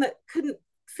mum that couldn't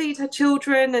feed her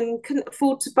children and couldn't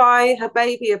afford to buy her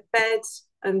baby a bed,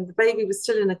 and the baby was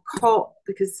still in a cot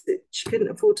because she couldn't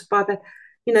afford to buy a bed.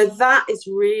 That is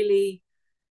really,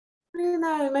 I don't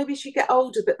know, maybe she get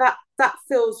older, but that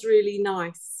feels really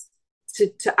nice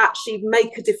to actually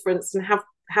make a difference and have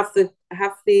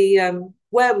the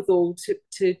wherewithal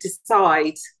to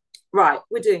decide, right,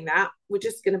 we're doing that. We're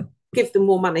just going to give them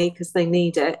more money because they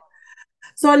need it.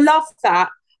 So I love that.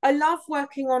 I love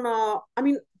working on I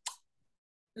mean,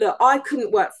 look, I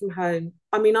couldn't work from home.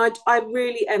 I mean, I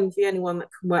really envy anyone that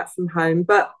can work from home,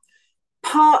 but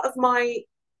part of my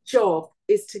job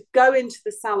is to go into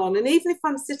the salon, and even if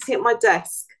I'm sitting at my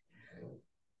desk,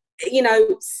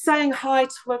 saying hi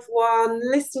to everyone,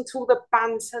 listening to all the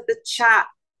banter, the chat,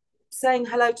 saying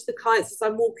hello to the clients as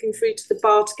I'm walking through to the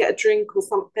bar to get a drink or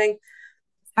something.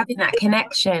 Having that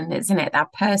connection, isn't it? That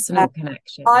Uh, personal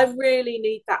connection. I really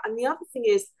need that. And the other thing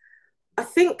is, I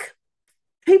think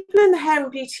people in the hair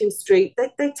and beauty industry,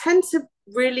 they tend to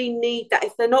really need that.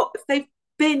 If they've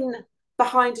been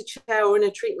behind a chair or in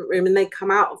a treatment room and they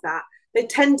come out of that, they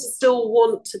tend to still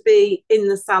want to be in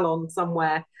the salon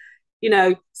somewhere.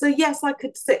 So yes, I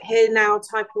could sit here now,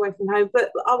 type away from home,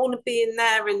 but I want to be in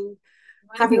there and You want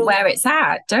to be having all where it's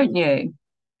at, don't you?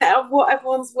 of what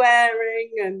everyone's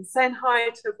wearing and saying hi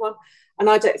to everyone. And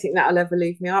I don't think that'll ever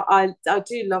leave me. I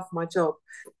do love my job.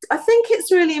 I think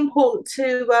it's really important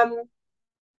to,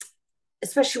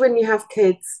 especially when you have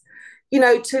kids,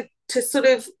 to sort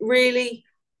of really,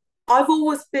 I've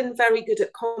always been very good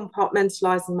at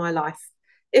compartmentalizing my life.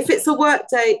 If it's a work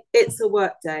day, it's a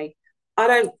work day. I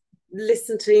don't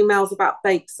listen to emails about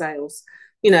bake sales,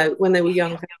 when they were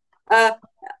younger. Uh,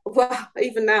 well,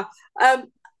 even now.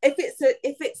 If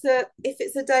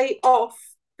it's a day off,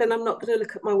 then I'm not going to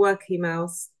look at my work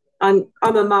emails. I'm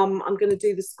a mum. I'm going to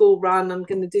do the school run. I'm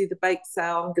going to do the bake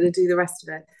sale. I'm going to do the rest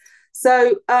of it.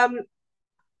 So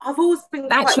I've always been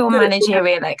That's quite your good at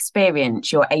managerial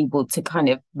experience. You're able to kind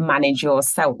of manage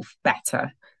yourself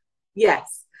better.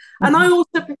 yes, and I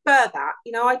also prefer that.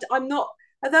 I'm not.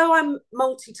 Although I'm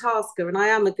multitasker and I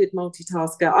am a good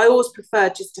multitasker, I always prefer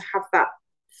just to have that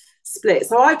split.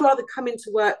 So I'd rather come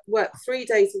into work 3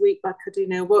 days a week like I do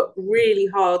now, work really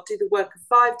hard, do the work of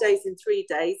 5 days in 3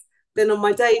 days, then on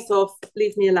my days off,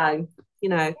 leave me alone.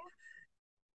 I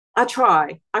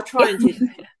try and do.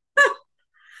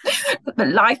 But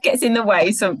life gets in the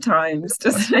way sometimes,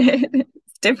 doesn't it?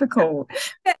 It's difficult.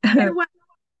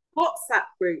 WhatsApp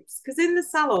groups, because in the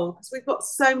salon, because we've got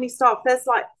so many staff, there's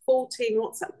like 14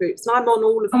 WhatsApp groups and I'm on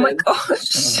all of Oh my them. gosh.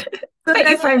 So But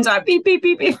your phone's like beep, beep,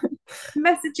 beep, beep.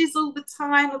 messages all the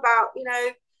time about,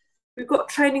 we've got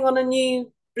training on a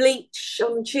new bleach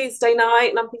on Tuesday night,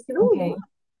 and I'm thinking, oh, okay.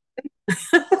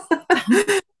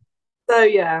 So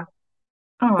yeah,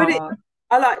 but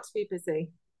I like to be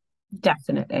busy.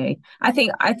 Definitely. I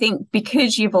think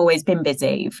because you've always been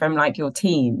busy from like your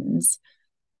teens,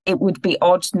 it would be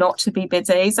odd not to be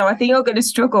busy. So I think you're going to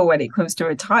struggle when it comes to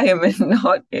retirement,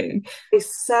 aren't you? I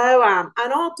so am.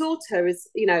 And our daughter is,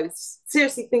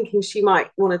 seriously thinking she might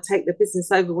want to take the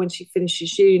business over when she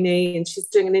finishes uni. And she's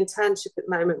doing an internship at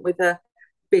the moment with a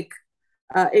big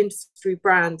industry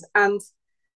brand. And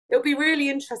it'll be really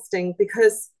interesting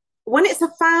because when it's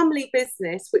a family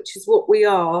business, which is what we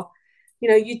are,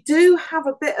 you do have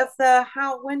a bit of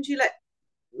when do you let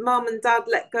mum and dad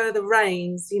let go of the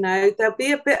reins? There'll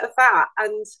be a bit of that.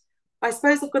 And I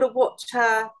suppose I've got to watch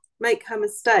her make her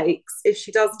mistakes if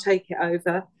she does take it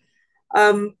over.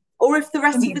 Or if the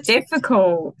rest of the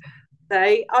difficult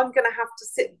day, I'm going to have to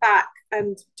sit back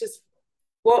and just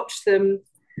watch them.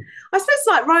 I suppose it's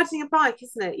like riding a bike,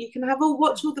 isn't it? You can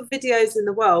watch all the videos in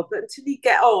the world, but until you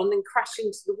get on and crash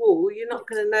into the wall, you're not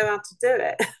going to know how to do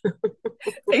it.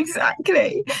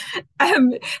 Exactly.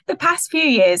 The past few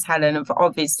years, Helen, have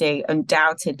obviously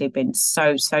undoubtedly been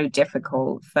so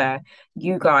difficult for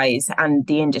you guys and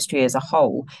the industry as a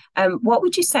whole. What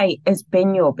would you say has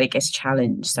been your biggest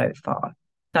challenge so far?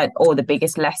 Or the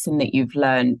biggest lesson that you've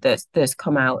learned that's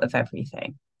come out of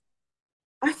everything?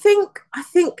 I think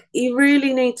you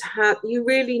really needed to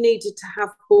have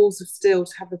balls of steel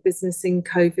to have a business in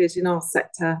COVID in our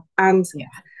sector. And yeah.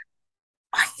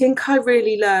 I think I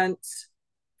really learned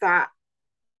that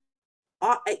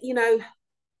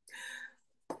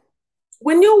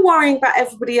when you're worrying about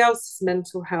everybody else's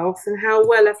mental health and how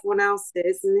well everyone else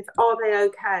is and if are they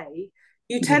okay,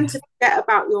 you tend to forget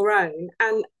about your own.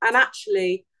 And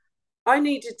actually I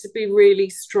needed to be really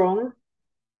strong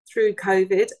through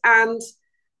COVID, and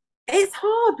it's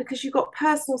hard because you've got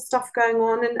personal stuff going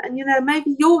on and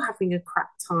maybe you're having a crap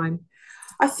time.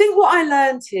 I think what I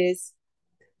learned is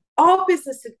our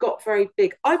business had got very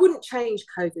big. I wouldn't change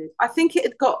COVID. I think it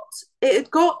had got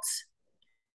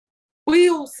we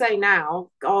all say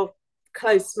now, our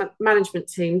close management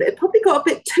team, that it probably got a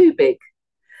bit too big,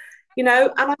 and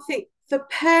I think the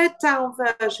pared down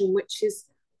version, which is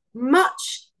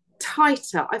much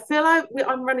tighter, I feel like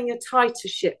I'm running a tighter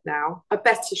ship now, a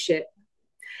better ship.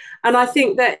 And I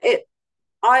think that it's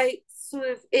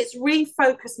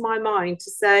refocused my mind to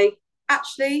say,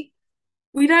 actually,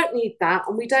 we don't need that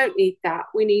and we don't need that.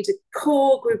 We need a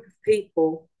core group of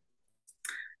people.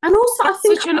 And also, That's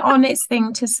such an honest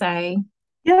thing to say.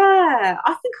 Yeah,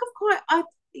 I think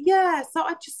so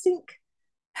I just think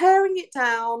paring it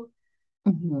down,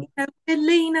 we're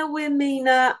leaner, we're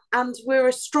meaner, and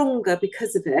we're stronger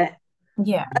because of it.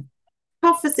 Yeah.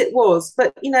 Tough as it was,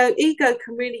 but ego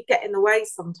can really get in the way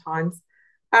sometimes.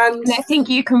 And I think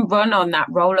you can run on that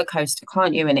roller coaster,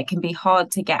 can't you? And it can be hard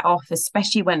to get off,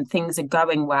 especially when things are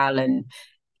going well, and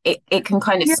it can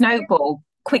kind of snowball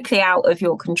quickly out of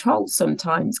your control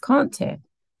sometimes, can't it?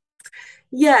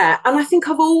 Yeah, and I think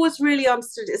I've always really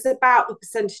understood it's about the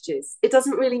percentages. It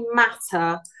doesn't really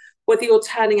matter whether you're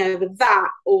turning over that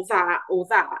or that or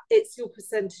that. It's your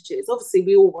percentages. Obviously,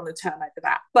 we all want to turn over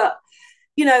that, but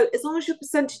as long as your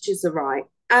percentages are right.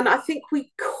 And I think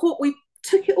we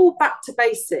took it all back to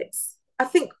basics. I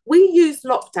think we used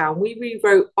lockdown. We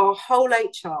rewrote our whole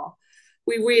HR.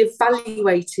 We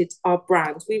reevaluated our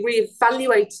brand. We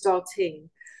reevaluated our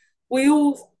team. We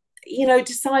all,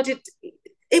 decided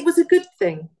it was a good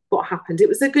thing. what happened. It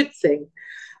was a good thing.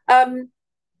 Um,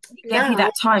 It gave you Now,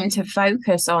 that time to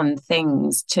focus on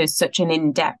things to such an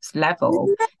in-depth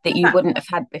level that you that wouldn't have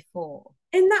had before.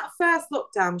 in that first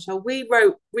lockdown, Michelle, we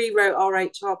rewrote our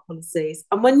HR policies,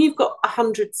 and when you've got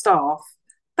 100 staff,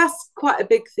 that's quite a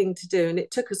big thing to do, and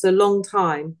it took us a long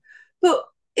time, but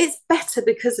it's better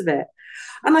because of it.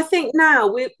 And I think now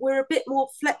we're a bit more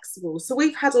flexible. So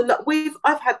we've had a lot.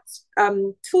 I've had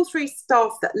 2 or 3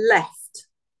 staff that left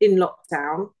in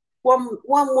lockdown. One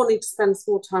wanted to spend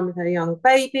some more time with her young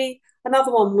baby.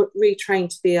 Another one retrained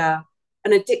to be an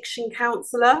addiction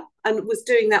counsellor and was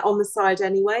doing that on the side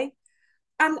anyway.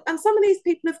 And some of these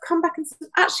people have come back and said,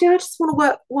 actually, I just want to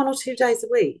work 1 or 2 days a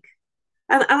week.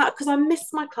 And because I miss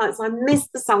my clients, I miss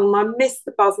the salon, I miss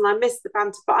the buzz, and I miss the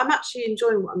banter, but I'm actually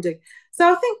enjoying what I'm doing.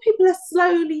 So I think people are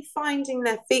slowly finding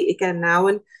their feet again now,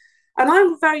 and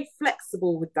I'm very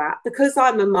flexible with that because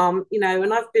I'm a mum,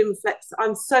 and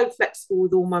I'm so flexible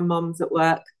with all my mums at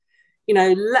work.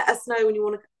 Let us know when you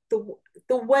want to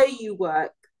the way you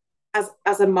work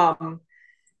as a mum.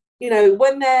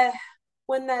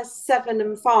 When they're 7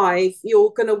 and 5,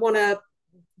 you're going to want to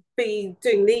be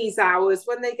doing these hours.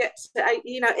 When they get to 8,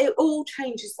 it all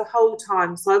changes the whole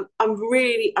time. So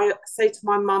I say to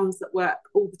my mums at work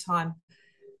all the time,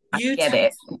 you Get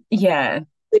take it? Yeah.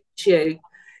 you.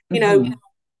 You know, Mhm.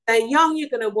 they're young. You're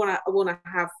going to want to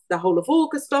have the whole of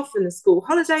August off and the school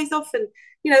holidays off, and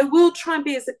we'll try and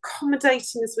be as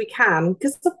accommodating as we can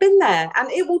because I've been there,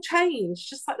 and it will change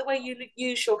just like the way you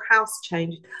use your house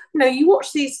change. You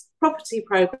watch these property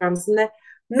programs and they're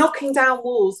knocking down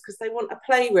walls because they want a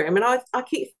playroom, and I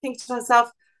keep thinking to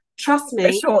myself, trust A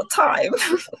me, short time.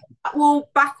 that will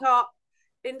back up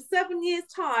in 7 years'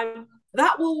 time.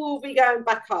 That will be going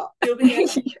back up. You'll be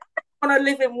want to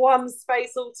live in one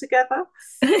space altogether.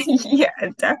 Yeah,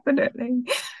 definitely.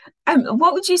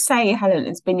 What would you say, Helen,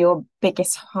 has been your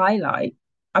biggest highlight?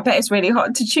 I bet it's really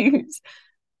hard to choose.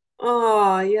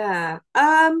 Oh yeah.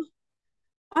 I'm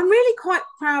really quite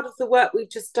proud of the work we've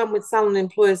just done with Salon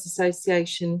Employers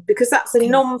Association because that's a Okay.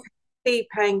 non-fee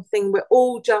paying thing. We're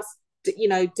all just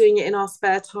doing it in our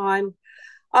spare time.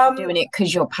 Um, Doing it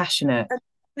because you're passionate. and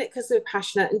doing it because we're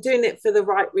passionate and doing it for the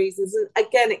right reasons. And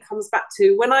again, it comes back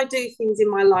to when I do things in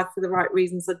my life for the right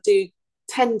reasons, I do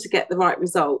tend to get the right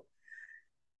result.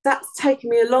 That's taken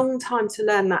me a long time to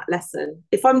learn that lesson.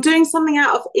 If I'm doing something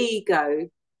out of ego,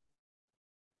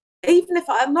 even if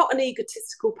I'm not an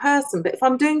egotistical person, but if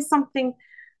I'm doing something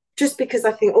just because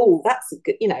I think, oh, that's a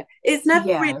good, it's never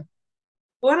really, Yeah.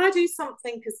 when I do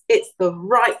something because it's the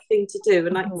right thing to do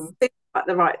and I Mhm. think like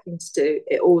the right thing to do,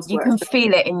 it always You works can better.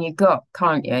 feel it in your gut,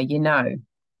 can't you? You know.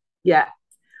 Yeah.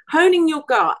 Honing your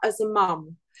gut as a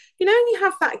mum. When you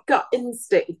have that gut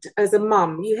instinct as a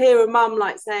mum, you hear a mum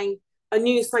like saying, I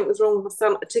knew something was wrong with my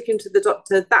son. I took him to the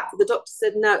doctor. The doctor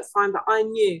said, no, it's fine, but I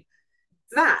knew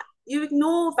that. You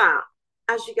ignore that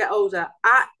as you get older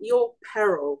at your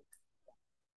peril.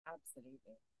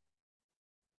 Absolutely.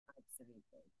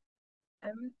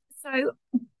 Absolutely. So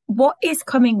what is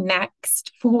coming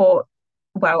next for,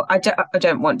 well, I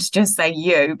don't want to just say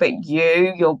you, but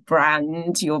you, your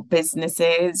brand, your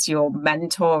businesses, your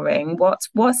mentoring.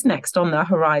 What's next on the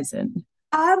horizon?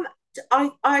 Um,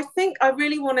 I think I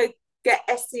really want to get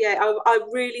SEA. I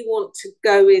really want to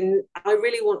go in. I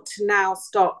really want to now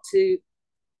start to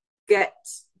get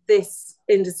this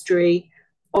industry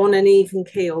on an even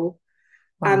keel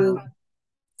and Wow.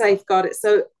 safeguard it.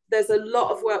 So there's a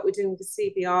lot of work we're doing with the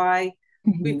CBI.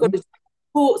 We've got Mhm. to do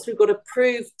reports. We've got to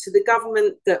prove to the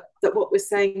government that what we're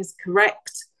saying is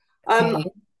correct. Um,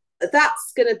 Okay.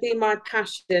 that's going to be my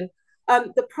passion.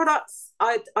 The products,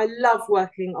 I love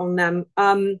working on them.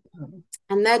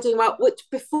 And they're doing well, which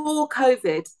before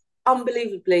COVID,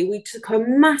 unbelievably, we took a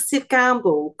massive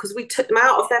gamble because we took them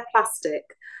out of their plastic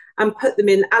and put them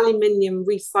in aluminium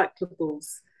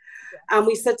recyclables. And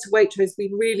we said to Waitrose, we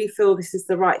really feel this is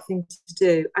the right thing to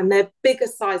do. And they're bigger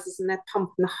sizes and they're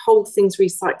pumped and the whole thing's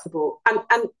recyclable. And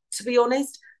to be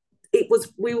honest,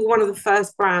 we were one of the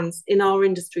first brands in our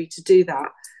industry to do that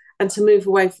and to move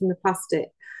away from the plastic.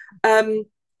 And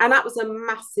that was a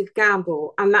massive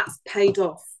gamble and that's paid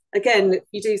off. Again,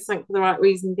 you do something for the right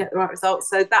reason, you get the right results.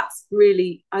 So that's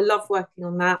really, I love working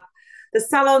on that. The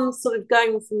salon's sort of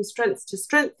going from strength to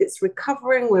strength. It's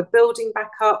recovering. We're building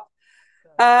back up.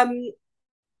 Um,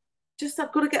 just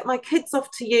I've got to get my kids off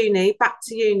to uni, back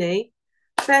to uni.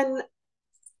 Then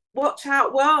watch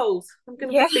out, world. I'm going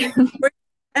to Yeah. be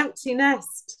empty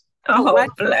nest. Can't Oh, wait.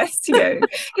 bless you.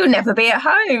 You'll never be at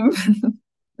home.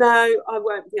 No, I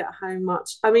won't be at home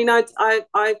much. I mean, I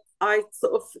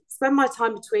sort of spend my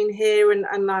time between here and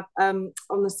I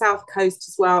on the south coast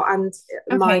as well, and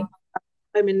my Okay.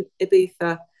 home in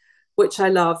Ibiza. which I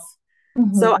love.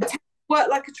 So I Hmm. tend to work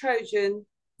like a Trojan,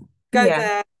 go Yeah.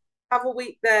 there, have a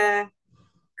week there,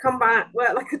 come back,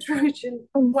 work like a Trojan.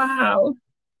 Wow.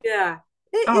 Yeah,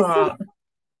 it's Oh.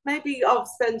 maybe I'll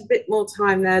spend a bit more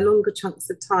time there, longer chunks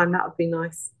of time. That would be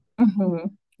nice. Hmm.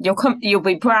 You'll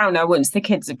be browner once the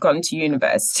kids have gone to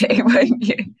university, won't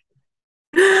you?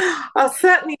 I'll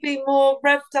certainly be more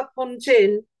revved up on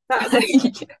gin. That's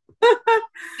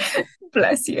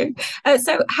Bless you.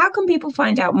 So how can people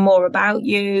find out more about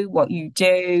you, what you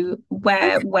do?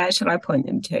 okay. Where shall I point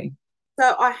them to?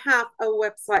 So I have a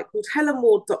website called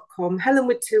helenward.com, Helen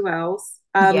with two L's,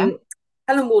 Yeah.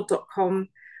 helenward.com,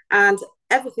 and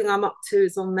everything I'm up to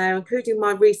is on there, including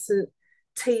my recent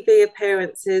TV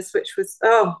appearances, which was,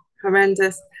 oh,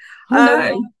 horrendous. Oh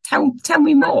no. Tell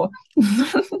me more.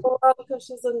 Oh gosh,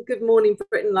 I was on Good Morning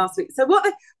Britain last week. So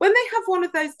when they have one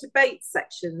of those debate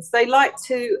sections, they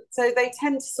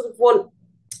tend to sort of want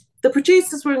the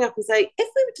producers ring up and say, if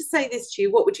we were to say this to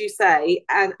you, what would you say?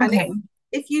 And Okay.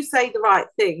 if you say the right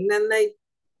thing, then they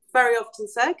very often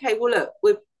say, okay, well look,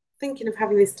 we're thinking of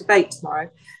having this debate tomorrow.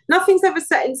 Nothing's ever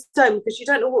set in stone because you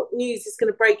don't know what news is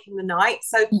going to break in the night.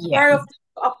 So Yeah. very often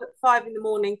up at 5 in the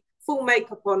morning, full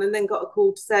makeup on, and then got a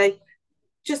call to say,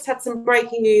 just had some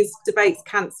breaking news, debates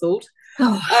cancelled.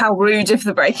 Oh, Uh, how rude of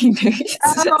the breaking news.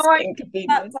 That's oh, that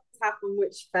inconvenient. does happen,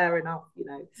 which fair enough, you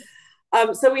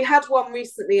know. So we had one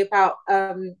recently about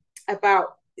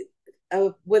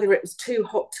whether it was too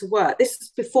hot to work. This was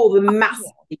before the massive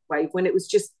heat wave when it was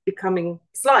just becoming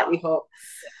slightly hot.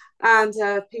 And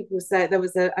people were saying there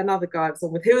was another guy I was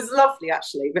on with who was lovely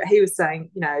actually, but he was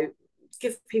saying, you know,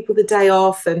 give people the day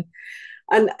off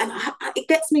it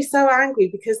gets me so angry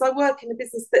because I work in a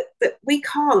business that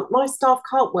my staff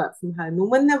can't work from home. And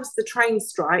when there was the train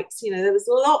strikes, you know, there was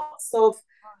lots of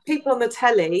people on the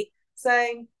telly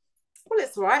saying, well,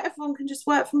 it's all right, everyone can just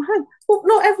work from home. Well,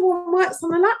 not everyone works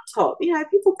on a laptop. You know,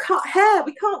 people cut hair.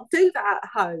 We can't do that at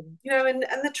home, you know, and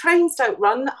the trains don't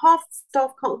run. Half the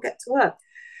staff can't get to work.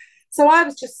 So I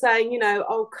was just saying, you know,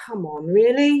 oh, come on,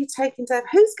 really? You're taking down,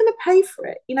 who's going to pay for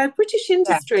it? You know, British Yeah.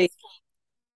 industry,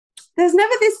 there's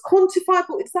never this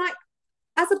quantifiable, it's like,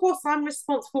 as a boss, I'm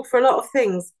responsible for a lot of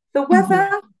things. The Mhm.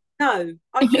 weather, no,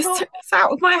 I can't It's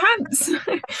out of my hands.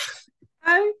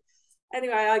 go.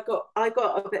 Anyway, I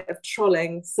got a bit of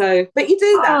trolling. So, but you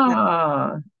do that now.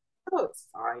 Ah, Oh, it's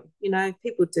fine. You know,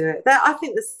 people do it. I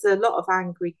think there's a lot of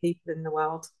angry people in the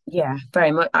world. yeah,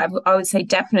 very much. I would say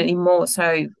definitely more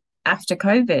so after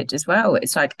COVID as well.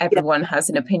 It's like Yeah. everyone has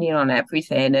an opinion on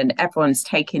everything and everyone's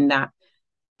taking that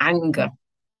anger,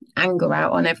 anger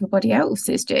out on everybody else.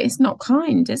 It's not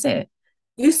kind, is it?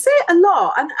 You see it a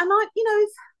lot. And I know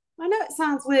it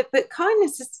sounds weird, but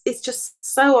kindness is just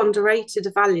so underrated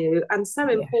a value and so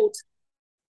Yeah. important.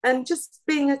 And just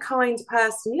being a kind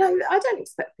person, you know, I don't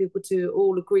expect people to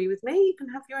all agree with me. You can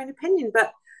have your own opinion,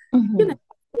 but you know,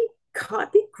 Mhm.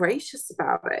 can't be gracious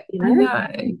about it, you I know?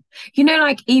 know. You know,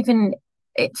 like even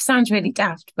it sounds really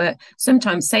daft, but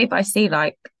sometimes say if I see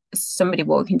like somebody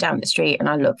walking down the street and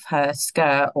I love her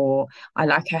skirt or I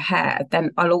like her hair,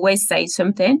 then I'll always say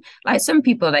something. Like some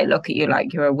people they look at you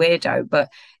like you're a weirdo, but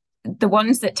the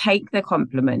ones that take the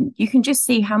compliment, you can just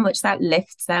see how much that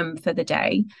lifts them for the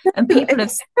day. And people have,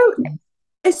 It's so,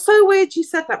 it's so weird you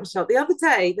said that, Michelle. The other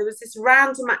day there was this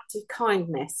random act of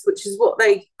kindness, which is what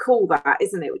they call that,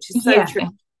 isn't it? Which is so yeah, true.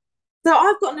 So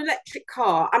I've got an electric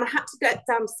car and I had to get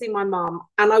down to see my mum.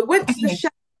 And I went to the okay,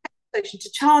 Shell station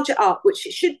to charge it up, which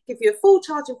it should give you a full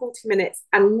charge in 40 minutes.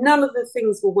 And none of the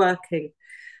things were working.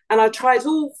 And I tried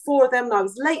all four of them. And I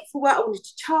was late for work. I wanted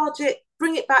to charge it,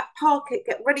 bring it back, park it,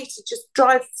 get ready to just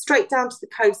drive straight down to the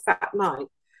coast that night.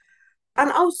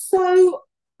 And I was so,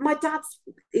 my dad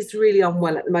is really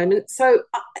unwell at the moment. So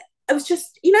I was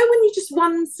just, you know, when you just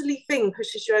one silly thing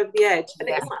pushes you over the edge. And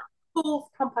it yeah. was like the fourth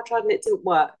pump I tried and it didn't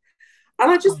work. And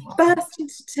I just Oh, burst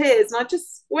into tears. And I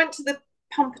just went to the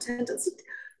pump attendant and said,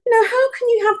 you know, how can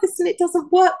you have this and it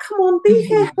doesn't work? Come on, be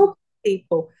here, mhm. help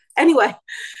people. Anyway,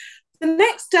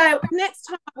 next time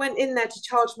I went in there to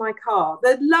charge my car,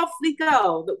 the lovely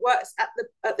girl that works at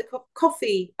the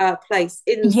coffee place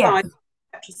Yeah, inside the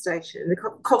petrol station, the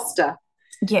Costa,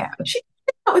 yeah. she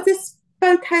came out with this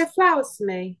bouquet of flowers for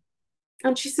me.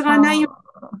 And she said, I know you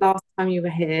Oh, last time you were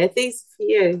here. These are for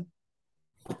you.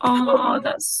 oh,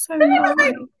 that's so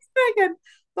nice. Again.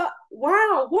 But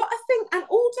wow, what a thing. And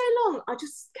all day long, I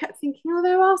just kept thinking, oh,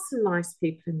 there are some nice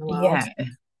people in the world. Yeah,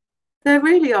 There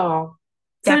really are.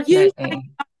 So you say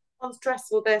definitely. someone's dress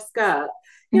or their skirt,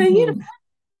 Hmm.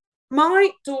 my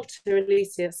daughter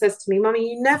Alicia says to me,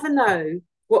 Mummy, you never know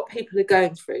what people are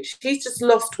going through. She's just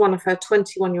lost one of her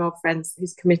 21-year-old friends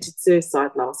who's committed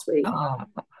suicide last week. Oh,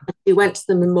 She went to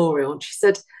the memorial and she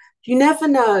said, you never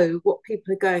know what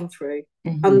people are going through.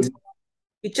 And Hmm.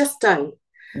 you just don't.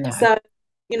 No. So,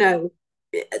 you know,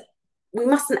 we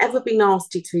mustn't ever be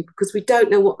nasty to people because we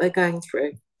don't know what they're going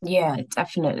through. Yeah,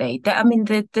 definitely. I mean,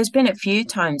 there's been a few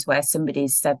times where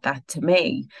somebody's said that to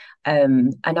me,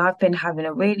 and I've been having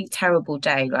a really terrible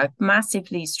day, like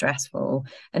massively stressful,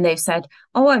 and they've said,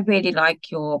 "Oh, I really like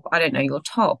your, I don't know, your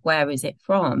top. Where is it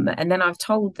from?" And then I've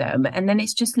told them, and then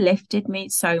it's just lifted me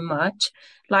so much,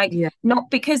 like Yeah.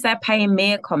 not because they're paying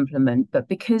me a compliment, but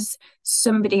because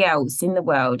somebody else in the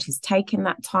world has taken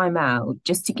that time out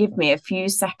just to give me a few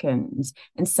seconds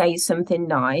and say something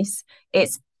nice.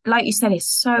 It's like you said, it's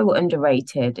so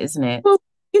underrated, isn't it? Well,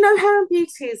 you know, hair and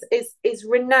beauty is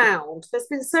renowned. There's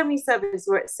been so many surveys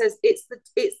where it says it's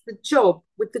the job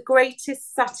with the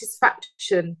greatest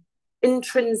satisfaction,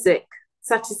 intrinsic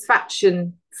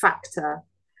satisfaction factor.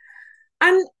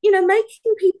 And you know,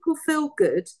 making people feel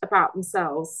good about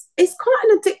themselves is quite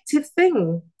an addictive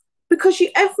thing because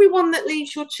everyone that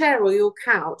leaves your chair or your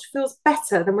couch feels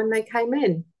better than when they came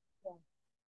in.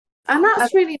 And I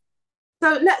that's really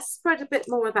so let's spread a bit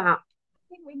more of that.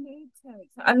 think we need to.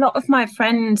 A lot of my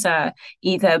friends are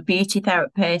either beauty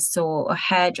therapists or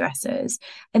hairdressers,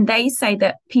 and they say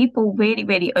that people really,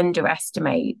 really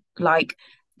underestimate, like,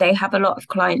 they have a lot of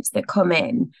clients that come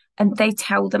in and they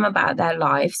tell them about their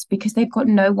lives because they've got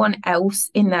no one else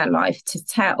in their life to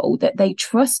tell that they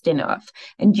trust enough.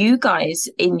 And you guys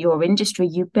in your industry,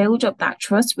 you build up that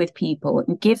trust with people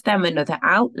and give them another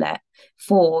outlet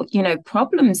for,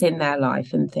 problems in their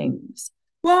life and things.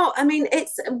 Well, I mean,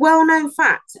 it's a well-known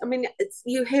fact. I mean,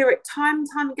 you hear it time and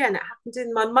time again. It happened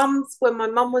in my mum's when my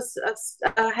mum was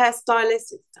a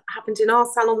hairstylist. It happened in our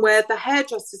salon where the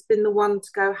hairdresser's been the one to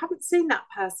go. Haven't seen that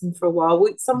person for a while.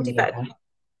 Somebody better. Yeah.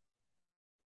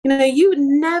 You know, you would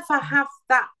never have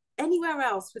that anywhere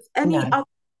else with any No, other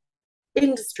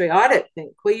industry. I don't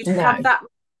think where you'd have no. that.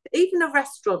 Even a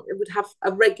restaurant, it would have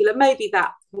a regular, maybe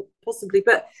that possibly,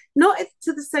 but not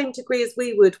to the same degree as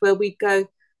we would, where we'd go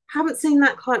haven't seen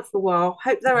that client for a while.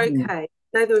 Hope they're Mhm. okay.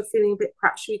 Know they were feeling a bit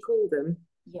crap. Should we call them?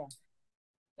 Yeah,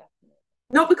 definitely.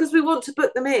 Not because we want to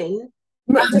put them in,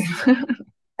 but just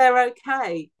they're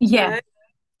okay. You Yeah, know.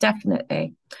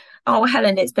 definitely. Oh,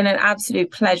 Helen, it's been an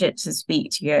absolute pleasure to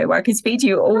speak to you. I could speak to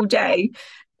you all day.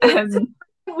 Um,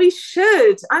 We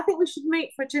should. I think we should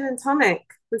meet for a gin and tonic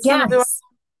with some of the. yes,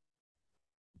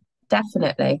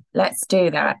 definitely. Let's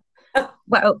do that.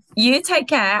 Well, you take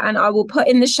care, and I will put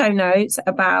in the show notes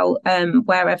about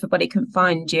where everybody can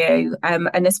find you,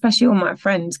 and especially all my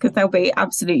friends, because they'll be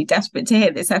absolutely desperate to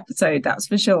hear this episode, that's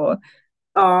for sure.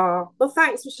 Oh, well,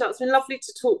 thanks, Michelle. It's been lovely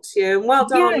to talk to you, and well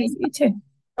done Yeah, on you too.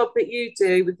 the job that you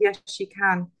do with Yes You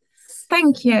Can.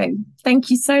 Thank you. Thank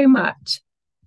you so much.